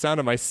 listening to the sound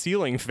of my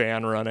ceiling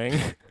fan running,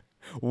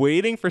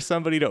 waiting for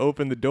somebody to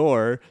open the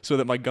door so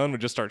that my gun would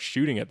just start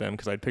shooting at them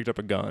because I'd picked up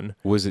a gun.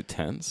 Was it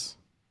tense?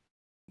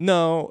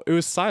 No, it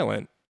was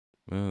silent.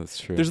 Oh, that's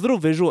true. There's little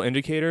visual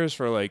indicators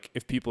for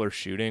if people are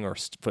shooting or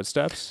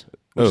footsteps,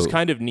 which is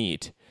kind of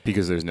neat.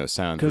 Because there's no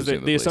sound. Because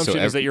the assumption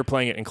is that you're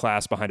playing it in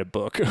class behind a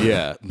book.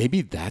 Yeah,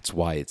 maybe that's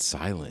why it's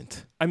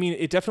silent. I mean,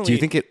 it definitely... Do you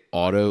think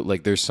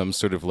it there's some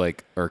sort of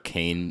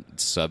arcane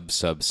sub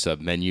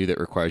menu that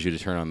requires you to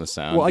turn on the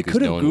sound? Well, I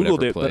could have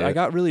Googled it, but I I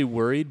got really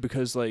worried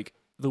because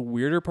the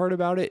weirder part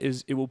about it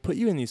is it will put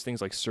you in these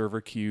things like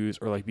server queues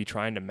or be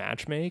trying to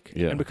matchmake.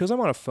 Yeah. And because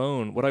I'm on a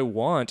phone, what I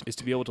want is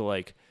to be able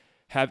to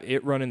have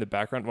it run in the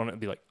background. I want to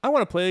be I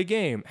want to play a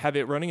game. Have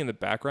it running in the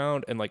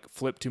background and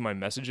flip to my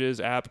messages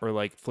app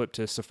or flip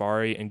to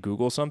Safari and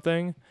Google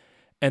something,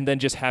 and then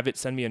just have it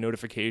send me a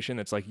notification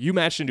that's you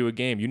matched into a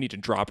game. You need to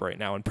drop right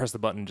now, and press the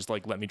button. And just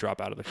let me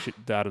drop out of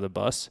the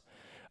bus.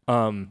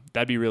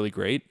 That'd be really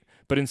great.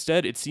 But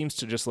instead, it seems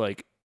to just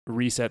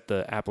reset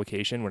the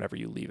application whenever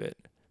you leave it.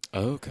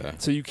 Oh, okay.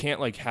 So you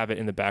can't have it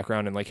in the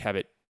background and have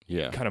it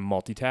kind of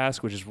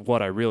multitask, which is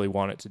what I really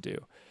want it to do.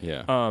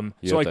 Yeah.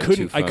 So I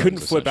couldn't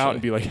flip out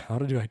and be how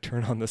do I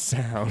turn on the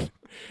sound?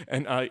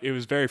 And it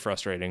was very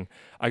frustrating.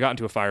 I got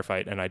into a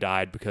firefight and I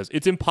died because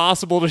it's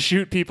impossible to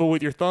shoot people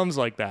with your thumbs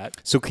like that.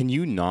 So can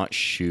you not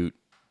shoot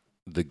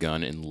the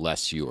gun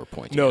unless you are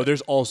pointing? No, at it?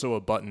 There's also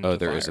a button. Oh,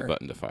 there is a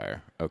button to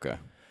fire. Okay.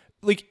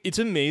 It's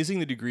amazing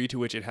the degree to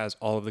which it has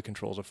all of the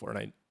controls of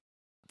Fortnite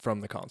from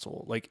the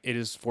console. Like, it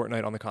is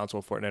Fortnite on the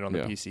console, Fortnite on the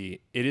PC.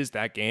 It is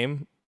that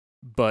game,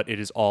 but it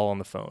is all on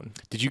the phone.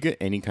 Did you get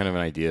any kind of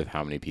an idea of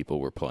how many people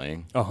were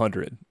playing?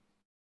 100,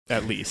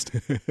 at least.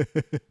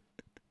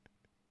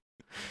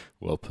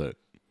 Well put.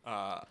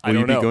 I Will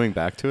don't you be know. going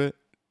back to it?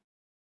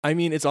 I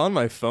mean, it's on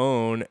my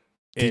phone,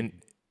 and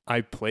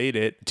I played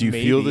it. Do you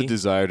feel the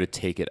desire to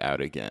take it out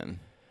again?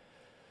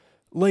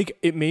 Like,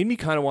 it made me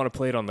kind of want to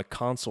play it on the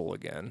console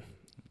again.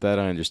 That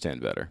I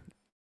understand better.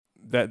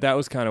 That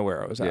was kind of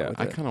where I was at with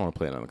it. I kind of want to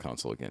play it on the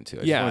console again, too.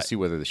 I just want to see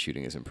whether the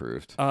shooting is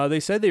improved. They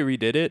said they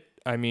redid it.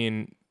 I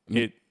mean,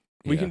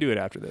 we can do it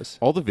after this.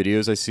 All the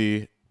videos I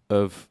see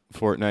of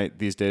Fortnite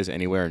these days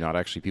anywhere are not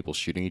actually people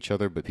shooting each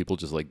other, but people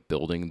just, like,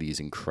 building these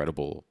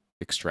incredible,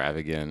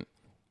 extravagant,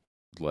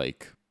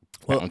 like,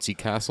 bouncy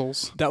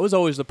castles. That was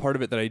always the part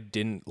of it that I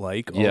didn't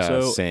like. Yeah,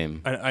 also.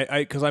 same.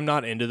 Because I'm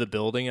not into the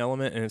building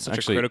element, and it's such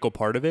a critical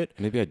part of it.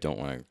 Maybe I don't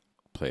want to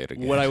play it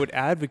again. What I would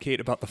advocate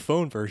about the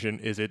phone version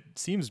is it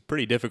seems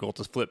pretty difficult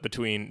to flip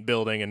between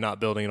building and not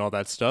building and all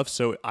that stuff.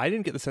 So I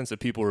didn't get the sense that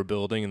people were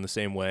building in the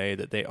same way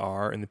that they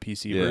are in the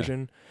PC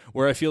version.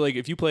 Where I feel like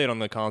if you play it on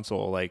the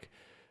console, like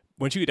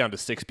once you get down to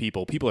 6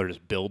 people, people are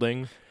just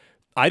building.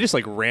 I just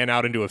like ran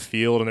out into a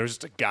field and there was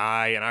just a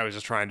guy and I was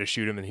just trying to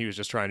shoot him and he was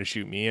just trying to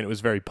shoot me, and it was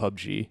very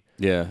PUBG.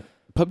 Yeah.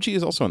 PUBG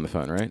is also on the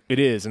phone, right? It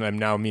is, and I'm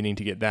now meaning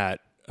to get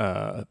that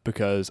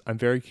because I'm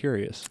very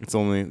curious. It's the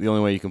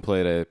only way you can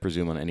play it, I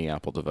presume, on any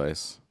Apple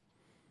device.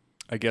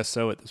 I guess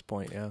so at this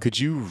point, yeah. Could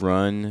you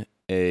run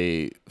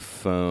a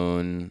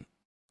phone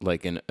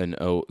like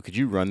could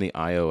you run the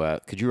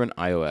iOS? Could you run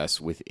iOS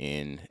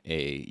within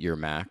your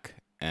Mac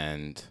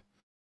and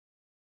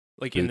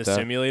like in the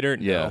simulator?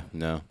 No. Yeah,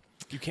 no.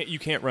 You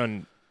can't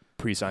run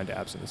pre-signed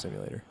apps in the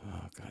simulator.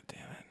 Oh, god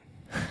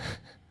damn it.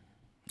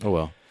 Oh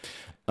well.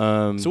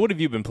 So what have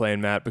you been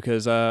playing, Matt?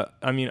 Because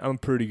I mean, I'm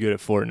pretty good at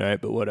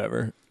Fortnite, but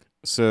whatever.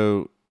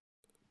 So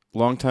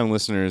longtime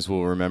listeners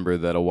will remember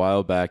that a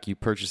while back you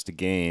purchased a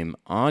game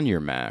on your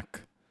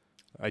Mac.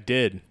 I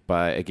did.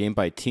 A game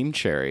by Team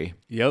Cherry.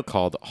 Yep.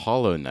 Called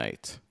Hollow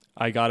Knight.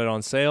 I got it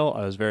on sale.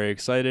 I was very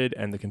excited,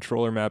 and the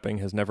controller mapping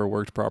has never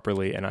worked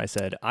properly, and I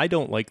said, I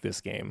don't like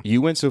this game.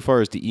 You went so far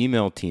as to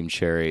email Team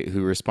Cherry,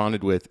 who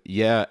responded with,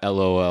 yeah,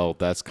 LOL,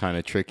 that's kind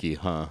of tricky,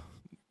 huh?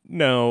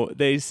 No,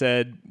 they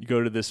said,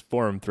 go to this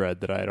forum thread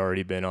that I had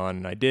already been on,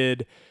 and I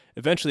did.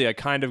 Eventually, I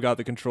kind of got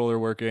the controller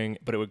working,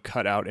 but it would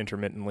cut out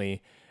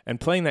intermittently. And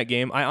playing that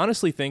game, I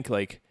honestly think,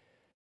 like,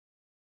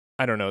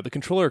 I don't know, the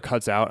controller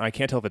cuts out, and I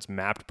can't tell if it's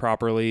mapped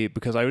properly,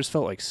 because I just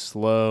felt, like,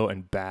 slow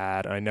and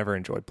bad, and I never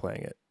enjoyed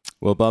playing it.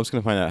 Well, Bob's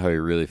going to find out how he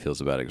really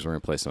feels about it, because we're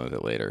going to play some of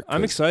it later.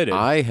 I'm excited.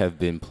 I have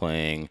been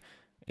playing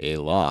a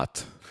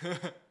lot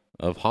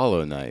of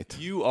Hollow Knight.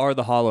 You are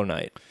the Hollow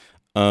Knight.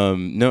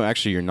 No,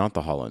 actually, you're not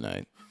the Hollow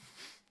Knight.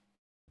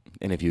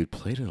 And if you had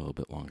played it a little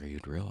bit longer,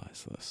 you'd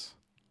realize this.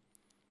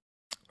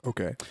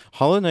 Okay.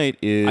 Hollow Knight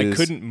is... I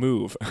couldn't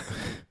move.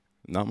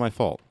 Not my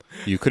fault.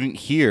 You couldn't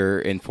hear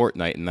in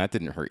Fortnite, and that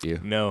didn't hurt you.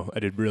 No, I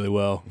did really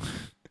well.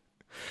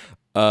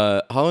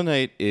 Hollow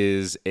Knight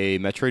is a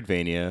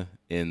Metroidvania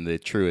in the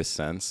truest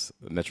sense.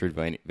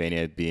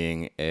 Metroidvania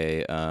being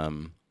a...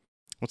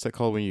 what's that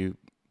called when you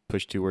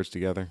push 2 words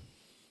together?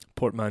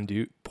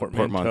 Portmanteau.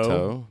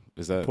 Portmanteau.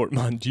 Is that...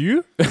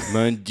 Portmanteau?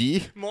 Mon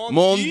Dieu.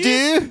 Mon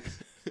Dieu.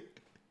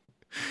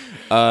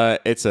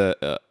 It's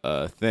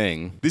a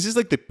thing. This is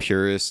like the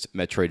purest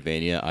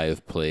Metroidvania I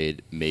have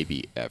played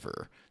maybe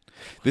ever.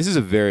 It's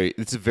a very,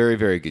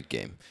 very good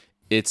game.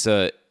 It's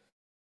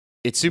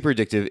super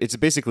addictive. It's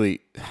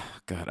basically,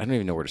 God, I don't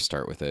even know where to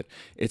start with it.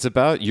 It's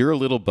about, you're a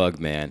little bug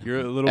man.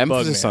 You're a little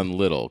Emphasis bug man. on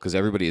little, because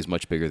everybody is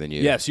much bigger than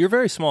you. Yes, you're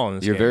very small in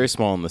this game. You're very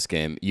small in this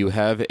game. You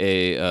have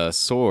a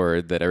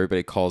sword that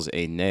everybody calls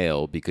a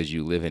nail because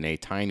you live in a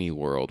tiny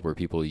world where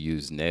people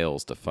use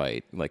nails to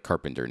fight, like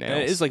carpenter nails.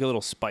 And it is like a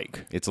little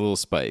spike. It's a little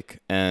spike.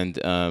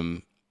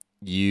 And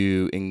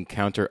you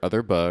encounter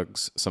other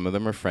bugs. Some of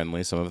them are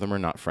friendly. Some of them are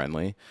not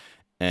friendly.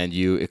 And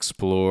you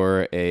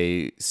explore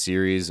a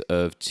series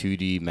of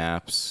 2D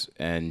maps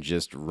and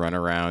just run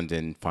around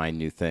and find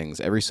new things.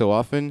 Every so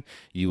often,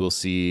 you will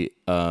see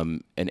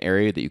an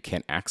area that you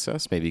can't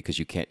access, maybe because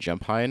you can't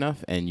jump high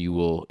enough, and you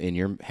will, in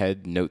your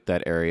head, note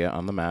that area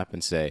on the map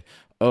and say,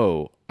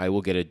 oh, I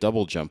will get a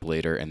double jump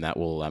later, and that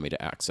will allow me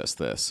to access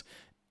this.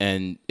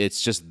 And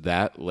it's just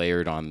that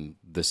layered on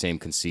the same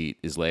conceit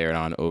is layered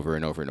on over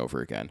and over and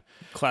over again.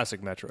 Classic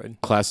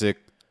Metroid. Classic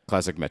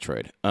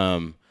Metroid.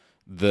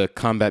 The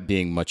combat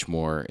being much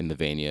more in the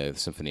Vania,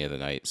 Symphony of the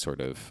Night sort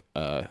of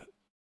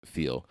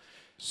feel.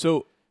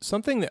 So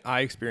something that I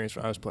experienced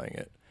when I was playing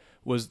it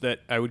was that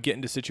I would get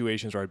into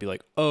situations where I'd be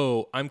like,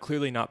 oh, I'm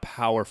clearly not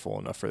powerful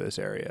enough for this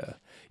area.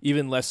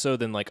 Even less so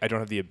than like I don't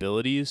have the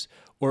abilities.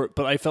 But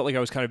I felt like I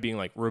was kind of being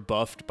like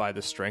rebuffed by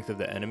the strength of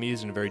the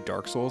enemies in a very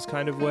Dark Souls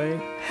kind of way.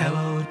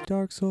 Hello,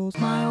 Dark Souls,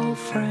 my old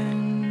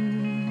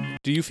friend.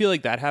 Do you feel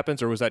like that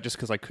happens, or was that just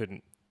because I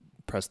couldn't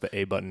press the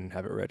A button and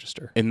have it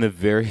register? In the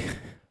very...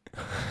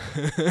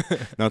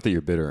 Not that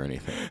you're bitter or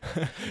anything.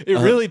 It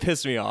really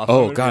pissed me off.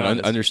 Oh God,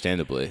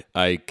 understandably,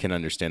 I can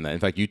understand that. In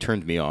fact, you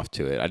turned me off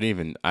to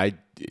it.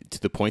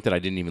 To the point that I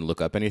didn't even look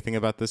up anything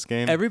about this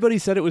game. Everybody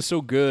said it was so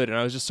good, and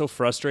I was just so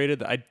frustrated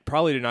that I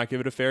probably did not give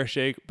it a fair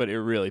shake. But it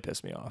really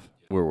pissed me off.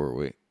 Where were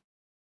we?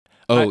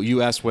 Oh,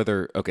 you asked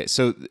whether. Okay,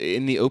 so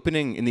in the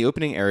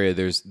opening area,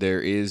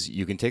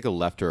 you can take a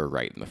left or a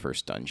right in the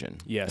first dungeon.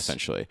 Yes,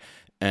 essentially.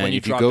 And when you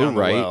if you go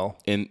right, after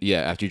you drop down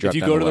the well, if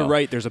you go to the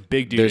right, there's a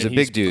big dude. There's a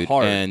big dude,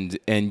 hard.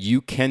 and you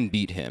can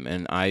beat him.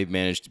 And I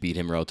managed to beat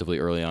him relatively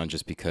early on,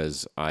 just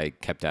because I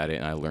kept at it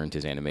and I learned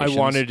his animations. I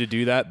wanted to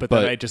do that, but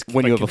then I just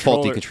when you have a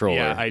faulty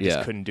controller, I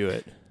just couldn't do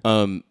it.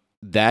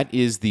 That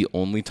is the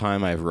only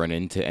time I've run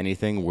into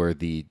anything where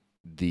the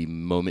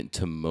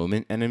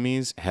moment-to-moment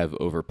enemies have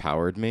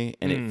overpowered me,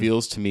 and it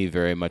feels to me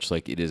very much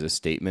like it is a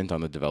statement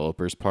on the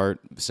developer's part,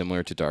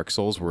 similar to Dark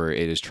Souls, where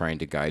it is trying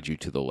to guide you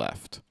to the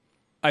left.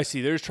 I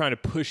see. They're just trying to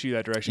push you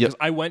that direction. Because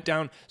I went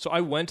down, so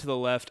I went to the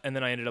left, and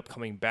then I ended up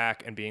coming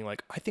back and being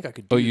like, I think I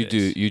could do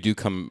this. You do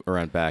come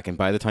around back, and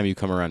by the time you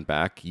come around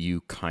back, you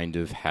kind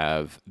of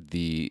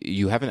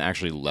you haven't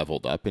actually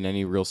leveled up in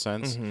any real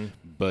sense,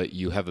 but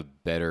you have a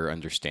better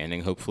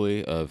understanding,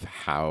 hopefully, of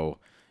how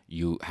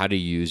to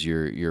use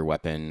your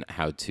weapon,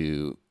 how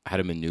to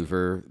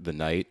maneuver the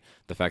knight,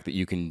 the fact that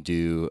you can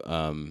do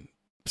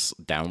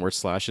downward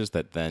slashes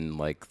that then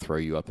like throw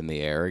you up in the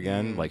air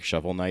again, like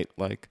Shovel Knight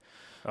like.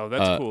 Oh,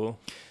 that's cool.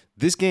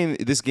 This game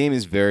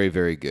is very,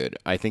 very good.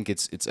 I think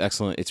it's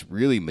excellent. It's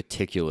really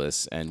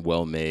meticulous and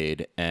well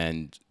made,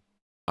 and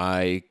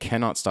I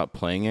cannot stop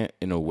playing it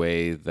in a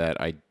way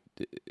that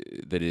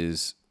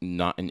is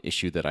not an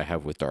issue that I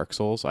have with Dark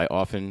Souls. I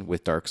often,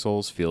 with Dark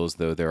Souls, feel as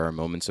though there are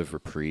moments of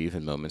reprieve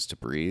and moments to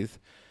breathe.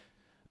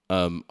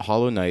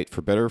 Hollow Knight,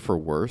 for better or for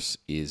worse,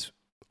 is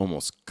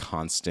almost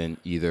constant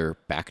either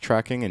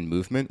backtracking and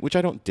movement, which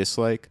I don't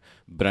dislike,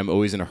 but I'm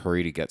always in a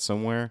hurry to get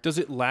somewhere. Does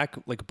it lack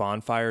like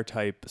bonfire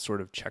type sort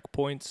of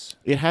checkpoints?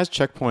 It has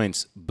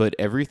checkpoints, but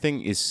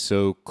everything is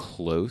so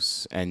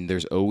close, and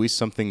there's always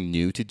something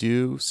new to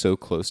do so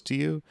close to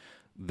you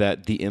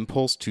that the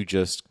impulse to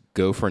just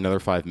go for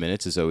another 5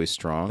 minutes is always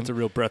strong. It's a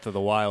real Breath of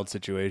the Wild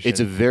situation. It's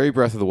a very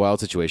Breath of the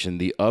Wild situation.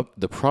 The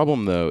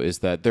problem though is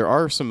that there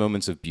are some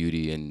moments of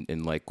beauty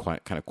and like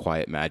kind of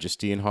quiet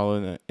majesty in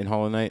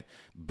Hollow Knight,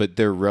 but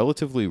they're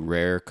relatively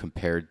rare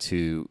compared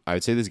to. I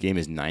would say this game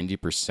is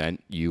 90%.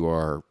 You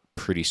are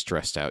pretty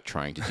stressed out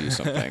trying to do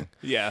something.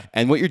 Yeah.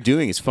 And what you're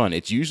doing is fun.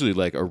 It's usually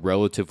like a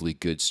relatively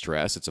good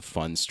stress. It's a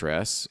fun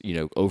stress.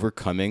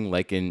 Overcoming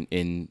like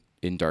in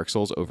Dark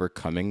Souls,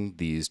 overcoming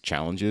these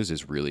challenges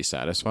is really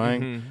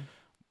satisfying.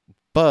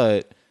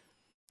 But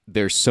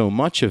there's so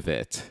much of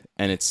it,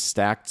 and it's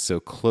stacked so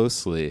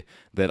closely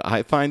that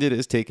I find it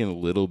has taken a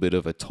little bit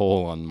of a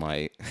toll on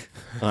my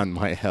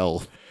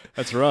health.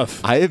 That's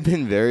rough. I have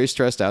been very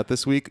stressed out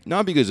this week,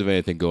 not because of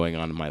anything going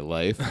on in my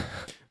life.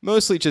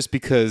 Mostly just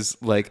because,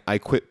 like, I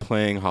quit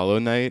playing Hollow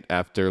Knight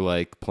after,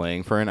 like,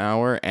 playing for an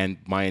hour, and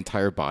my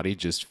entire body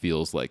just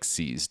feels, like,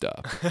 seized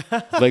up.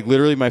 Like,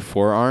 literally, my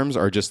forearms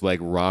are just,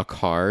 like, rock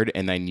hard,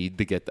 and I need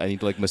to,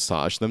 like,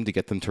 massage them to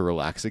get them to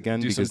relax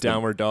again. Do some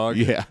downward dog.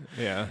 Yeah.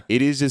 Yeah.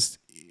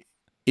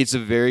 It's a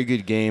very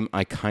good game.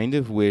 I kind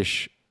of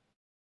wish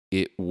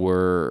it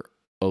were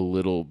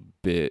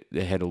it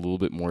had a little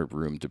bit more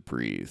room to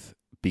breathe,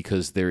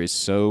 because there is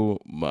so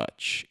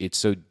much. It's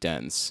so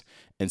dense.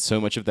 And so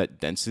much of that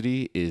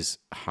density is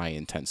high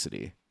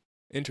intensity.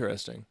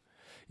 Interesting.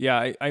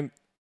 Yeah,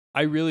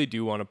 I really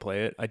do want to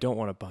play it. I don't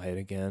want to buy it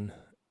again.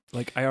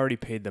 Like, I already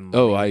paid them money.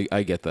 Oh,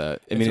 I get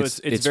that. I mean,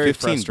 so it's very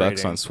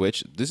 $15 on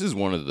Switch. This is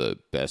one of the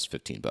best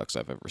 $15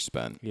 I've ever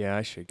spent. Yeah,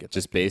 I should get that.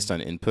 Just based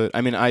on input. I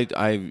mean,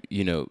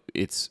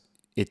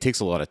 it takes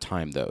a lot of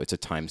time though. It's a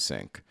time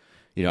sink.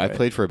 Right. I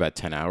played for about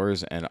 10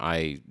 hours, and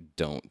I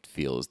don't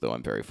feel as though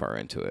I'm very far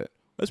into it.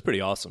 That's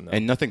pretty awesome though.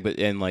 And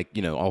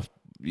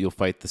you'll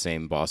fight the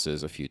same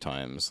bosses a few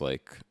times.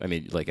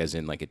 As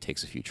in it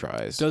takes a few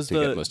tries to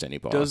get most any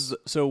boss.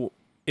 So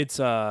it's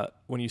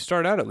when you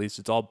start out, at least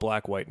it's all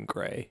black, white, and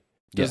gray.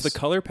 Does the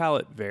color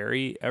palette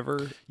vary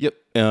ever? Yep.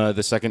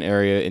 The second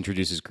area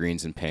introduces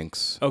greens and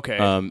pinks.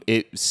 Okay.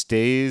 It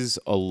stays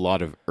a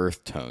lot of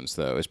earth tones,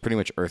 though. It's pretty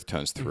much earth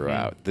tones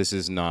throughout. This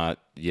is not,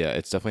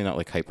 it's definitely not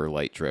like Hyper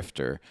Light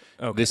Drifter.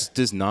 Okay. This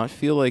does not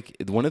feel like,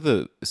 one of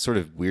the sort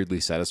of weirdly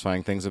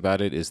satisfying things about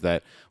it is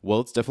that,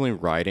 it's definitely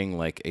riding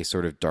like a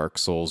sort of Dark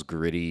Souls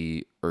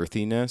gritty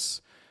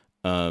earthiness.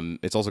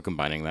 It's also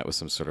combining that with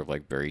some sort of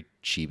like very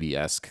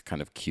chibi-esque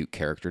kind of cute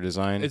character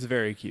design. It's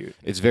very cute.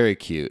 It's very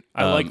cute.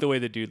 I like the way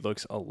the dude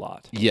looks a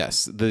lot.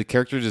 Yes, the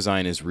character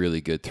design is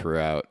really good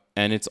throughout.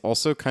 And it's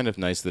also kind of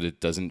nice that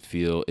it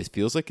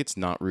feels like it's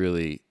not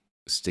really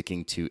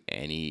sticking to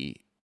any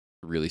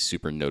really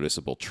super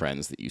noticeable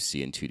trends that you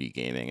see in 2D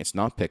gaming. It's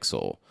not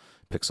pixel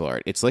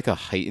art. It's like a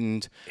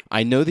heightened.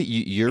 I know that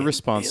your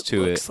response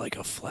to it looks like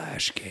a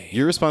Flash game.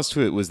 Your response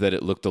to it was that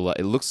it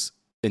looks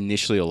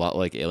initially a lot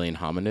like Alien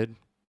Hominid.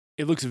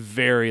 It looks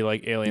very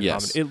like Alien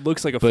Hominid. It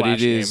looks like a Flash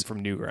game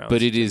from Newgrounds.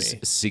 But it is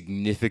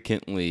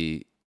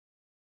significantly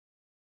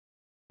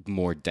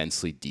more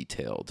densely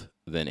detailed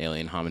than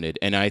Alien Hominid.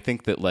 And I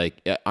think that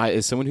like I,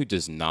 as someone who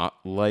does not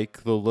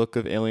like the look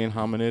of Alien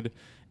Hominid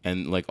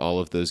and like all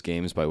of those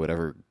games by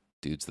whatever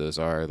dudes those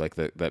are, like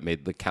that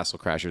made the Castle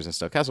Crashers and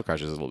stuff. Castle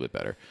Crashers is a little bit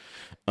better.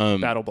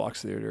 Battle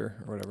Box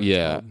Theater or whatever.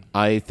 Yeah, it's called.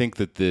 I think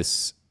that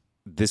this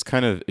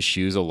kind of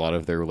eschews a lot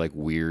of their like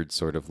weird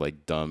sort of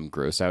like dumb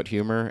gross out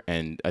humor,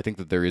 and I think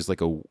that there is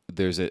like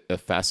there's a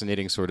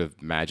fascinating sort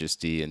of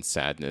majesty and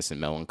sadness and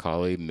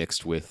melancholy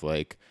mixed with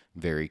like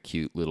very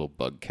cute little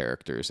bug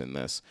characters in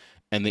this,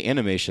 and the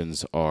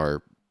animations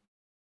are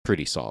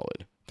pretty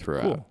solid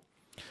throughout.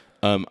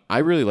 Cool. I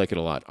really like it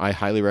a lot. I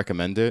highly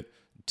recommend it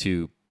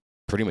to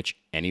pretty much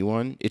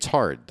anyone. It's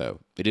hard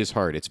though. It is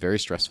hard. It's very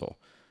stressful.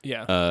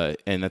 Yeah.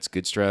 And that's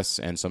good stress.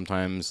 And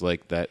sometimes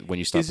like that, when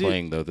you stop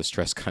playing though, the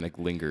stress kind of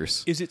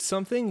lingers. Is it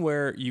something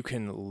where you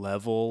can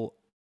level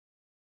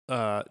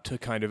to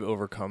kind of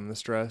overcome the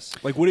stress?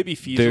 Like, would it be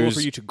feasible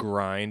for you to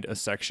grind a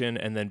section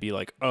and then be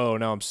like, oh,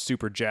 now I'm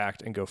super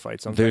jacked and go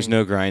fight something? There's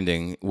no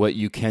grinding. What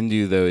you can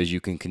do though is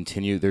you can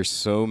continue. There's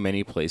so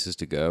many places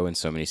to go and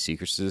so many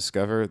secrets to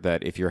discover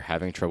that if you're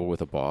having trouble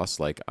with a boss,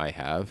 like I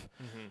have,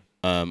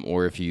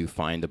 or if you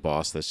find a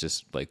boss that's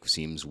just like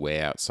seems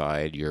way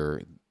outside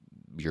your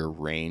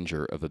range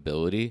or of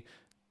ability,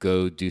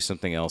 go do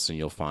something else and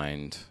you'll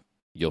find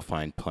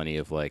plenty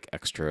of like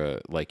extra,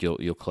 like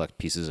you'll collect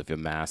pieces of your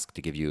mask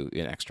to give you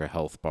an extra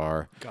health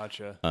bar.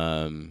 Gotcha.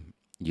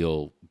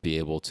 You'll be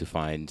able to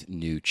find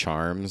new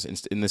charms.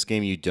 In this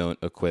game, you don't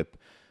equip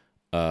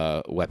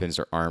weapons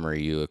or armor,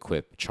 you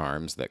equip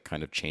charms that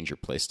kind of change your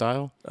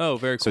playstyle. Oh,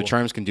 very cool. So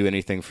charms can do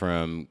anything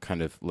from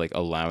kind of like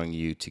allowing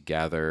you to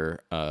gather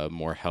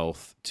more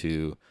health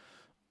to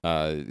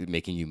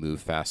making you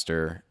move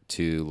faster,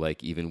 to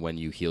like even when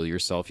you heal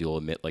yourself, you'll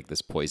emit like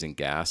this poison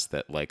gas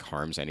that like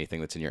harms anything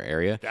that's in your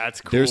area.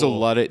 That's cool. There's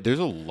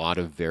a lot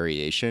of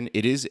variation.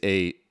 It is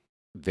a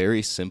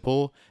very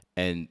simple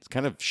and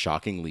kind of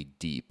shockingly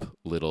deep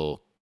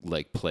little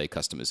like play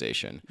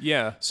customization.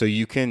 Yeah. So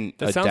you can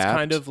that adapt sounds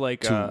kind of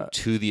like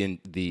to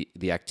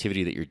the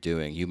activity that you're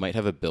doing. You might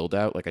have a build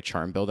out, like a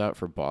charm build out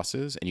for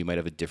bosses, and you might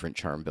have a different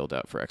charm build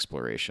out for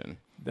exploration.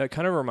 That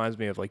kind of reminds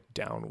me of like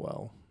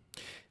Downwell.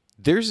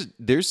 There's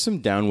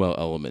some Downwell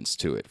elements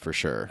to it for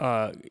sure.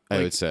 I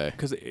would say,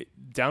 because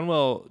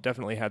Downwell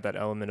definitely had that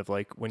element of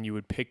like when you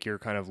would pick your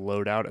kind of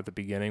loadout at the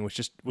beginning, which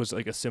just was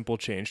like a simple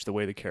change to the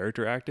way the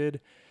character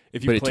acted.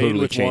 If you but it played totally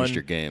with changed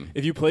your game.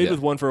 If you played with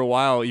one for a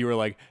while, you were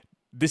like,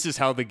 "This is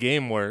how the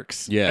game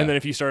works." Yeah. And then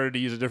if you started to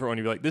use a different one,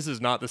 you'd be like, "This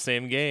is not the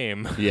same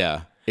game."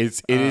 Yeah.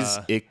 It's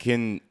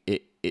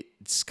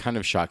kind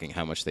of shocking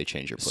how much they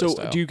change your playstyle.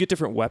 So, do you get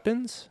different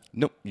weapons?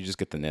 Nope, you just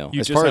get the nail. You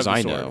as just far have as the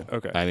I sword. know.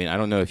 Okay. I mean, I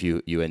don't know if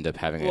you end up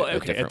having a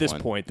different one. At this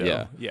point,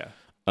 though. Yeah.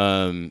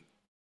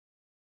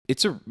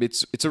 It's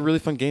a really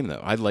fun game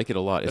though. I like it a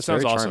lot. It's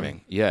very charming.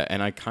 Awesome. Yeah,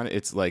 and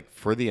it's like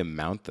for the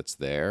amount that's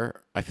there,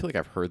 I feel like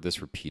I've heard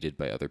this repeated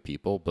by other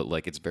people, but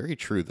like it's very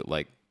true that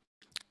like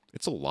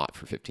it's a lot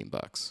for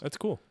 $15. That's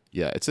cool.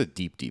 Yeah, it's a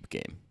deep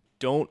game.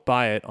 Don't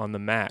buy it on the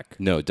Mac.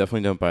 No,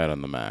 definitely don't buy it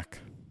on the Mac.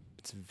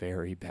 It's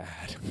very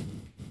bad.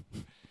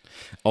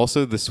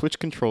 Also, the Switch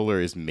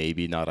controller is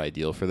maybe not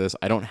ideal for this.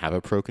 I don't have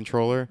a Pro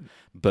controller,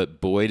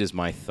 but boy, does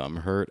my thumb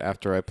hurt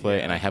after I play.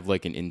 Yeah. And I have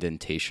like an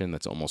indentation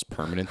that's almost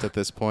permanent at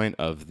this point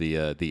of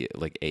the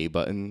like A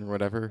button or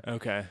whatever.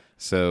 Okay.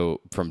 So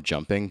from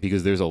jumping,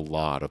 because there's a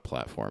lot of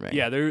platforming.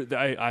 Yeah,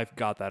 I've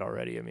got that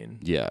already. I mean.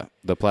 Yeah,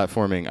 the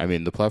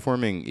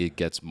platforming, it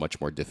gets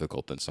much more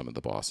difficult than some of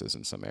the bosses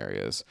in some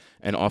areas.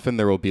 And often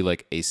there will be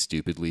like a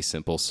stupidly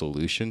simple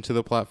solution to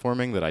the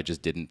platforming that I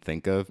just didn't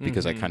think of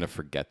because I kind of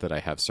forget that I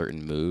have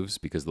certain moves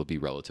because they'll be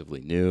relatively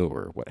new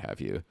or what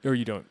have you. Or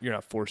you're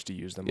not forced to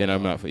use them. And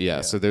I'm not.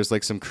 Yeah, so there's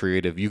like some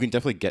creative. You can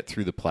definitely get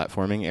through the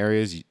platforming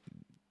areas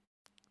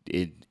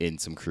in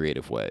some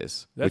creative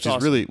ways, which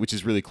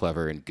is really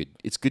clever and good.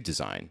 It's good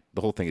design.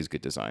 The whole thing is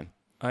good design.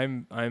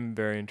 I'm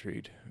very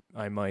intrigued.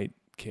 I might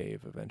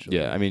cave eventually.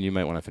 Yeah, I mean, you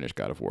might want to finish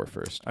God of War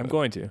first. I'm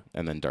going to,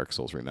 and then Dark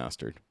Souls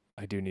Remastered.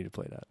 I do need to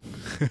play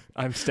that.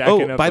 I'm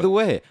stacking up. Oh, by the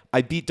way,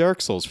 I beat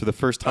Dark Souls for the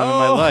first time in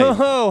my life.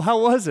 Oh,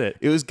 how was it?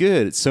 It was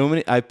good.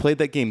 I played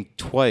that game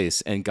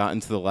twice and got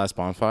into the last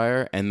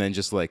bonfire and then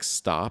just like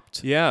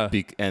stopped. Yeah.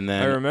 And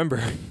then I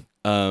remember.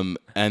 And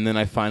then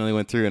I finally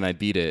went through and I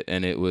beat it,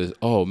 and it was,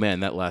 oh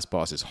man, that last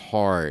boss is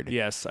hard.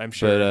 Yes, I'm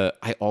sure. But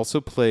I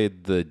also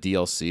played the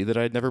DLC that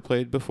I'd never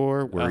played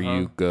before, where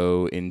you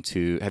go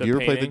into. Have you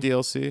ever played the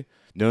DLC?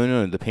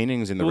 No. The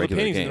painting's in the regular game.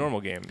 The painting's in the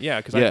normal game. Yeah,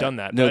 because I've done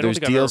that. No, there's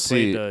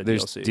DLC.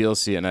 There's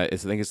DLC, and I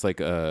think it's like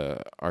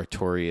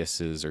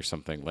Artorias's or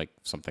something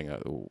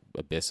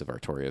Abyss of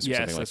Artorias or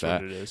something like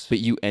that. What it is. But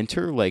you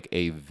enter like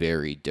a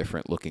very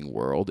different looking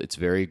world. It's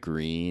very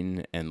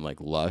green and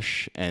like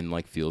lush and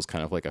like feels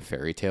kind of like a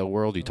fairy tale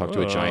world. You talk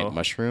to a giant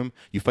mushroom.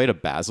 You fight a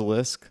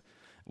basilisk.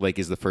 Like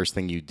is the first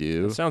thing you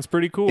do. That sounds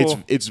pretty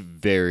cool. It's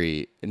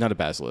very not a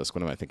basilisk.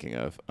 What am I thinking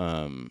of?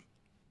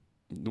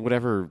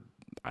 Whatever.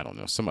 I don't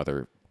know, some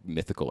other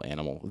mythical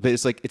animal. But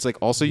it's like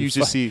also you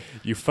just see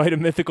you fight a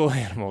mythical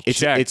animal.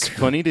 Check. It's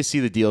funny to see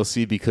the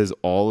DLC because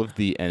all of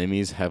the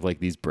enemies have like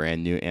these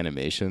brand new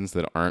animations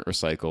that aren't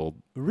recycled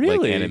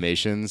like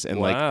animations, and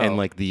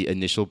like the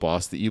initial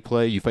boss that you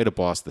play, you fight a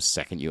boss the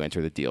second you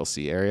enter the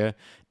DLC area,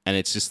 and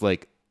it's just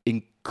like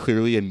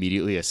clearly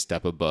immediately a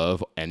step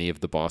above any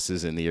of the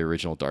bosses in the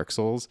original Dark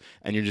Souls,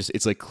 and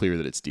it's like clear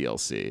that it's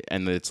DLC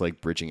and that it's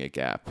like bridging a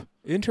gap.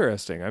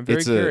 Interesting. I'm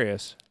very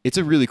curious. It's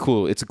a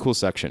cool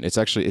section.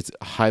 It's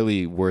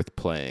highly worth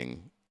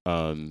playing.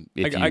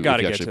 If I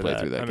gotta you get actually to play that.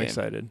 through that I'm game.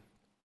 excited.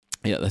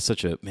 Yeah, that's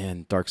such a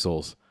Dark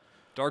Souls.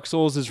 Dark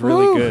Souls is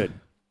really good.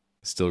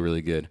 Still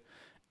really good.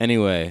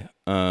 Anyway,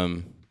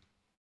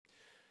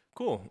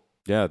 cool.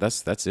 Yeah,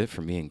 that's it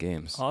for me in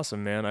games.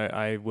 Awesome, man.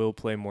 I will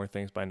play more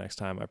things by next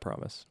time, I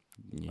promise.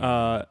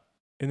 Yeah.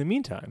 In the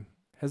meantime,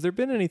 has there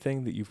been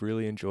anything that you've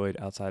really enjoyed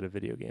outside of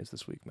video games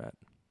this week, Matt?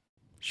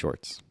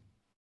 Shorts.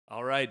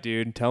 All right,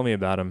 dude. Tell me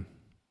about them.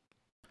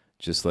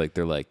 Just like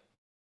they're like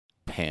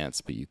pants,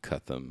 but you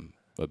cut them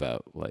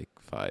about like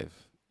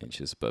 5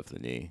 inches above the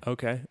knee.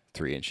 Okay.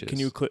 3 inches. Can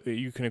you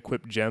can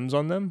equip gems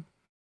on them?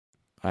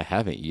 I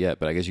haven't yet,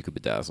 but I guess you could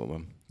bedazzle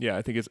them. Yeah,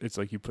 I think it's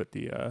like you put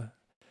the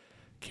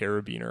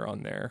carabiner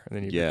on there, and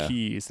then you have the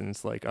keys, and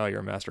it's like, oh, you're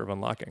a master of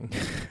unlocking.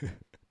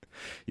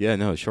 Yeah,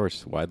 no,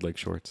 shorts, wide leg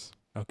shorts.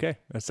 Okay,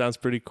 that sounds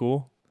pretty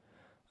cool.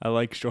 I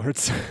like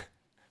shorts.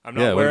 I'm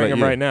not wearing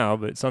them right now,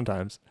 but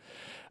sometimes.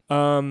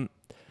 I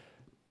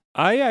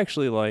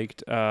actually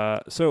liked,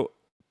 so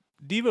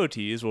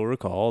devotees will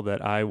recall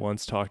that I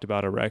once talked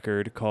about a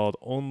record called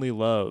Only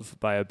Love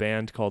by a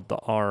band called The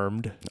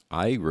Armed.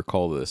 I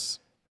recall this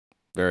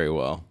very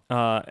well.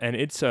 And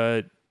it's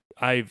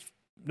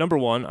number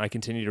one, I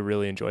continue to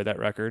really enjoy that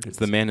record. It's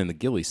the man in the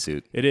ghillie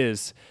suit. It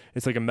is.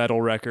 It's like a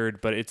metal record,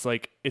 but it's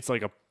like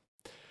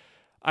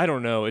I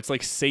don't know. It's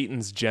like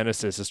Satan's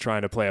Genesis is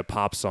trying to play a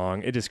pop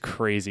song. It is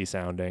crazy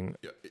sounding.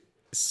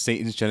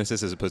 Satan's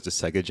Genesis as opposed to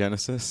Sega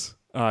Genesis?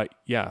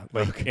 Yeah,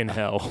 like in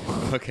hell.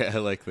 Okay, I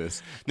like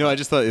this. No, I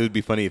just thought it would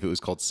be funny if it was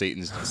called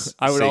Satan's.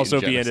 I would Satan also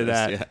Genesis. be into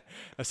that. Yeah.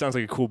 That sounds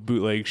like a cool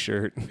bootleg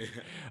shirt.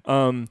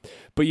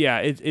 But yeah,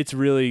 it's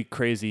really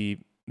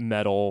crazy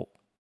metal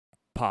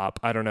pop.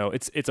 I don't know.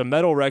 It's a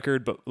metal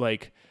record, but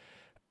like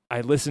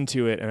I listen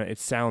to it and it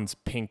sounds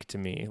pink to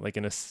me, like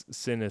in a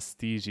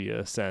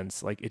synesthesia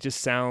sense. Like it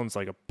just sounds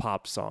like a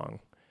pop song.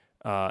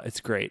 It's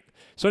great.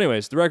 So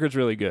anyways, the record's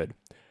really good.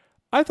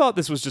 I thought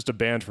this was just a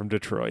band from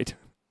Detroit.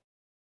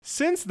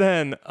 Since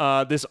then,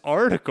 this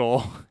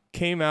article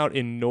came out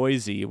in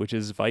Noisy, which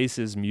is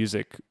Vice's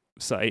music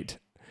site.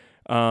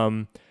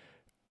 And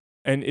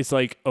it's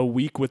like A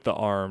Week with the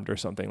Armed or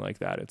something like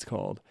that, it's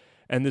called.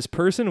 And this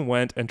person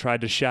went and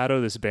tried to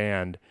shadow this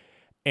band.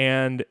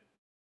 And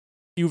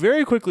you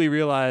very quickly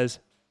realize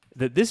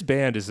that this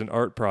band is an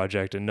art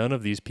project and none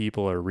of these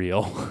people are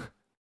real.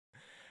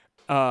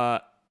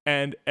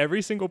 And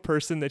every single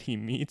person that he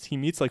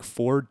meets like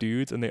 4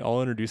 dudes and they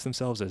all introduce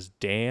themselves as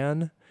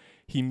Dan.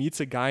 He meets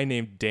a guy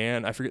named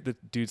Dan. I forget the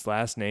dude's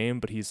last name,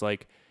 but he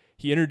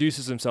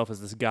introduces himself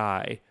as this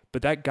guy.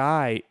 But that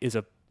guy is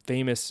a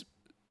famous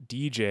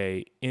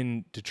DJ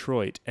in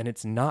Detroit, and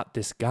it's not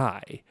this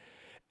guy.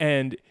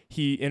 And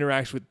he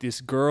interacts with this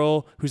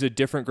girl who's a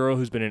different girl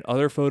who's been in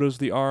other photos of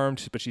The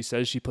Armed, but she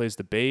says she plays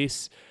the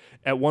bass.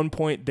 At one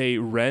point, they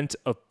rent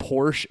a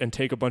Porsche and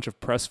take a bunch of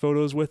press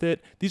photos with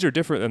it. These are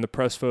different than the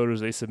press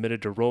photos they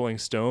submitted to Rolling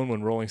Stone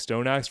when Rolling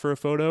Stone asked for a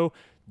photo.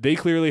 They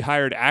clearly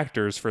hired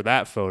actors for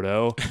that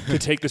photo to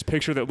take this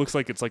picture that looks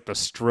like it's like the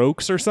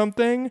Strokes or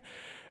something.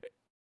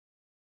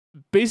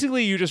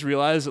 Basically, you just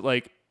realize that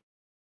like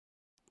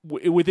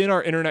within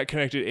our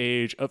internet-connected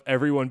age of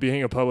everyone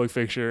being a public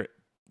figure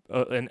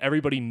and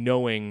everybody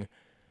knowing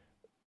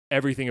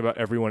everything about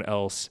everyone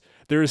else,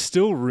 there is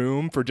still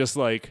room for just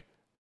like,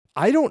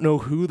 I don't know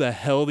who the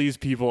hell these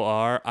people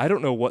are. I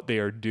don't know what they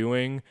are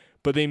doing,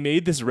 but they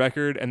made this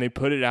record and they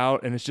put it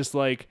out, and it's just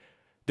like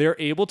they're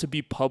able to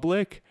be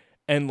public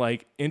and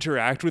like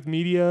interact with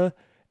media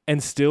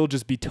and still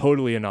just be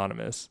totally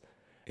anonymous.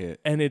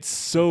 And it's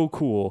so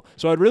cool.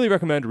 So I'd really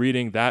recommend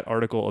reading that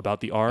article about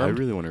The Armed. I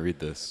really want to read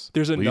this.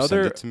 There's Will another.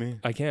 you send it to me?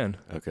 I can.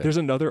 Okay. There's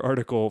another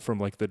article from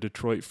like the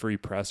Detroit Free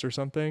Press or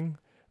something,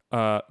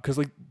 because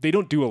like they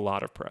don't do a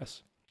lot of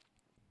press.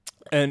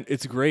 And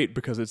it's great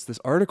because it's this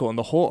article, and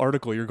the whole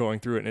article you're going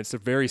through it, and it's a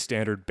very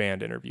standard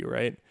band interview,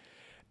 right?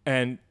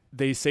 And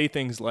they say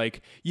things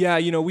like, yeah,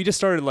 you know, we just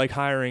started like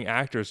hiring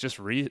actors just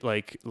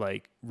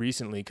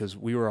recently because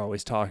we were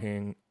always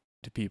talking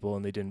to people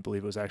and they didn't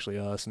believe it was actually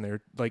us. And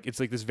they're like, it's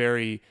like this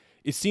it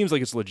seems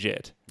like it's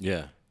legit.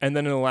 Yeah. And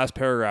then in the last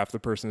paragraph, the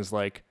person is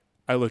like,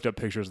 I looked up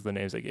pictures of the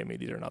names they gave me.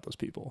 These are not those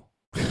people.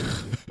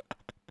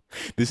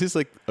 This is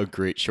like a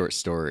great short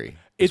story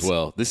as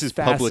well. This is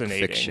public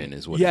fiction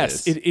is what it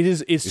is.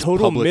 Yes, it's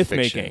total myth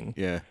making.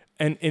 Yeah.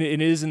 And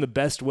it is in the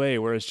best way,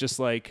 where it's just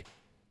like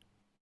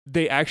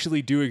they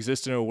actually do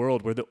exist in a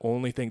world where the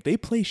only thing they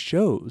play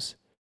shows.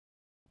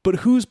 but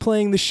who's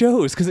playing the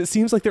shows? Because it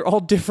seems like they're all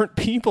different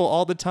people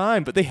all the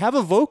time. But they have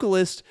a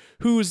vocalist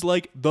who's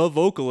like the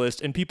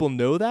vocalist, and people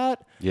know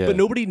that. Yeah. But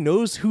nobody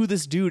knows who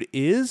this dude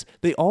is.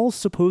 They all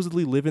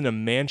supposedly live in a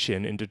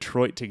mansion in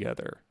Detroit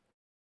together.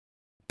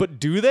 But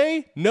do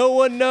they? No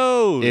one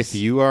knows. If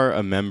you are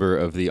a member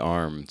of the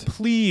Armed,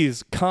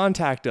 please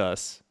contact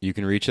us. You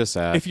can reach us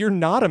at if you're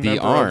not a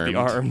member of the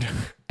Armed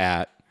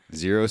at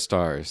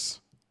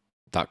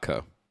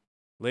zerostars.co.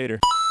 Later.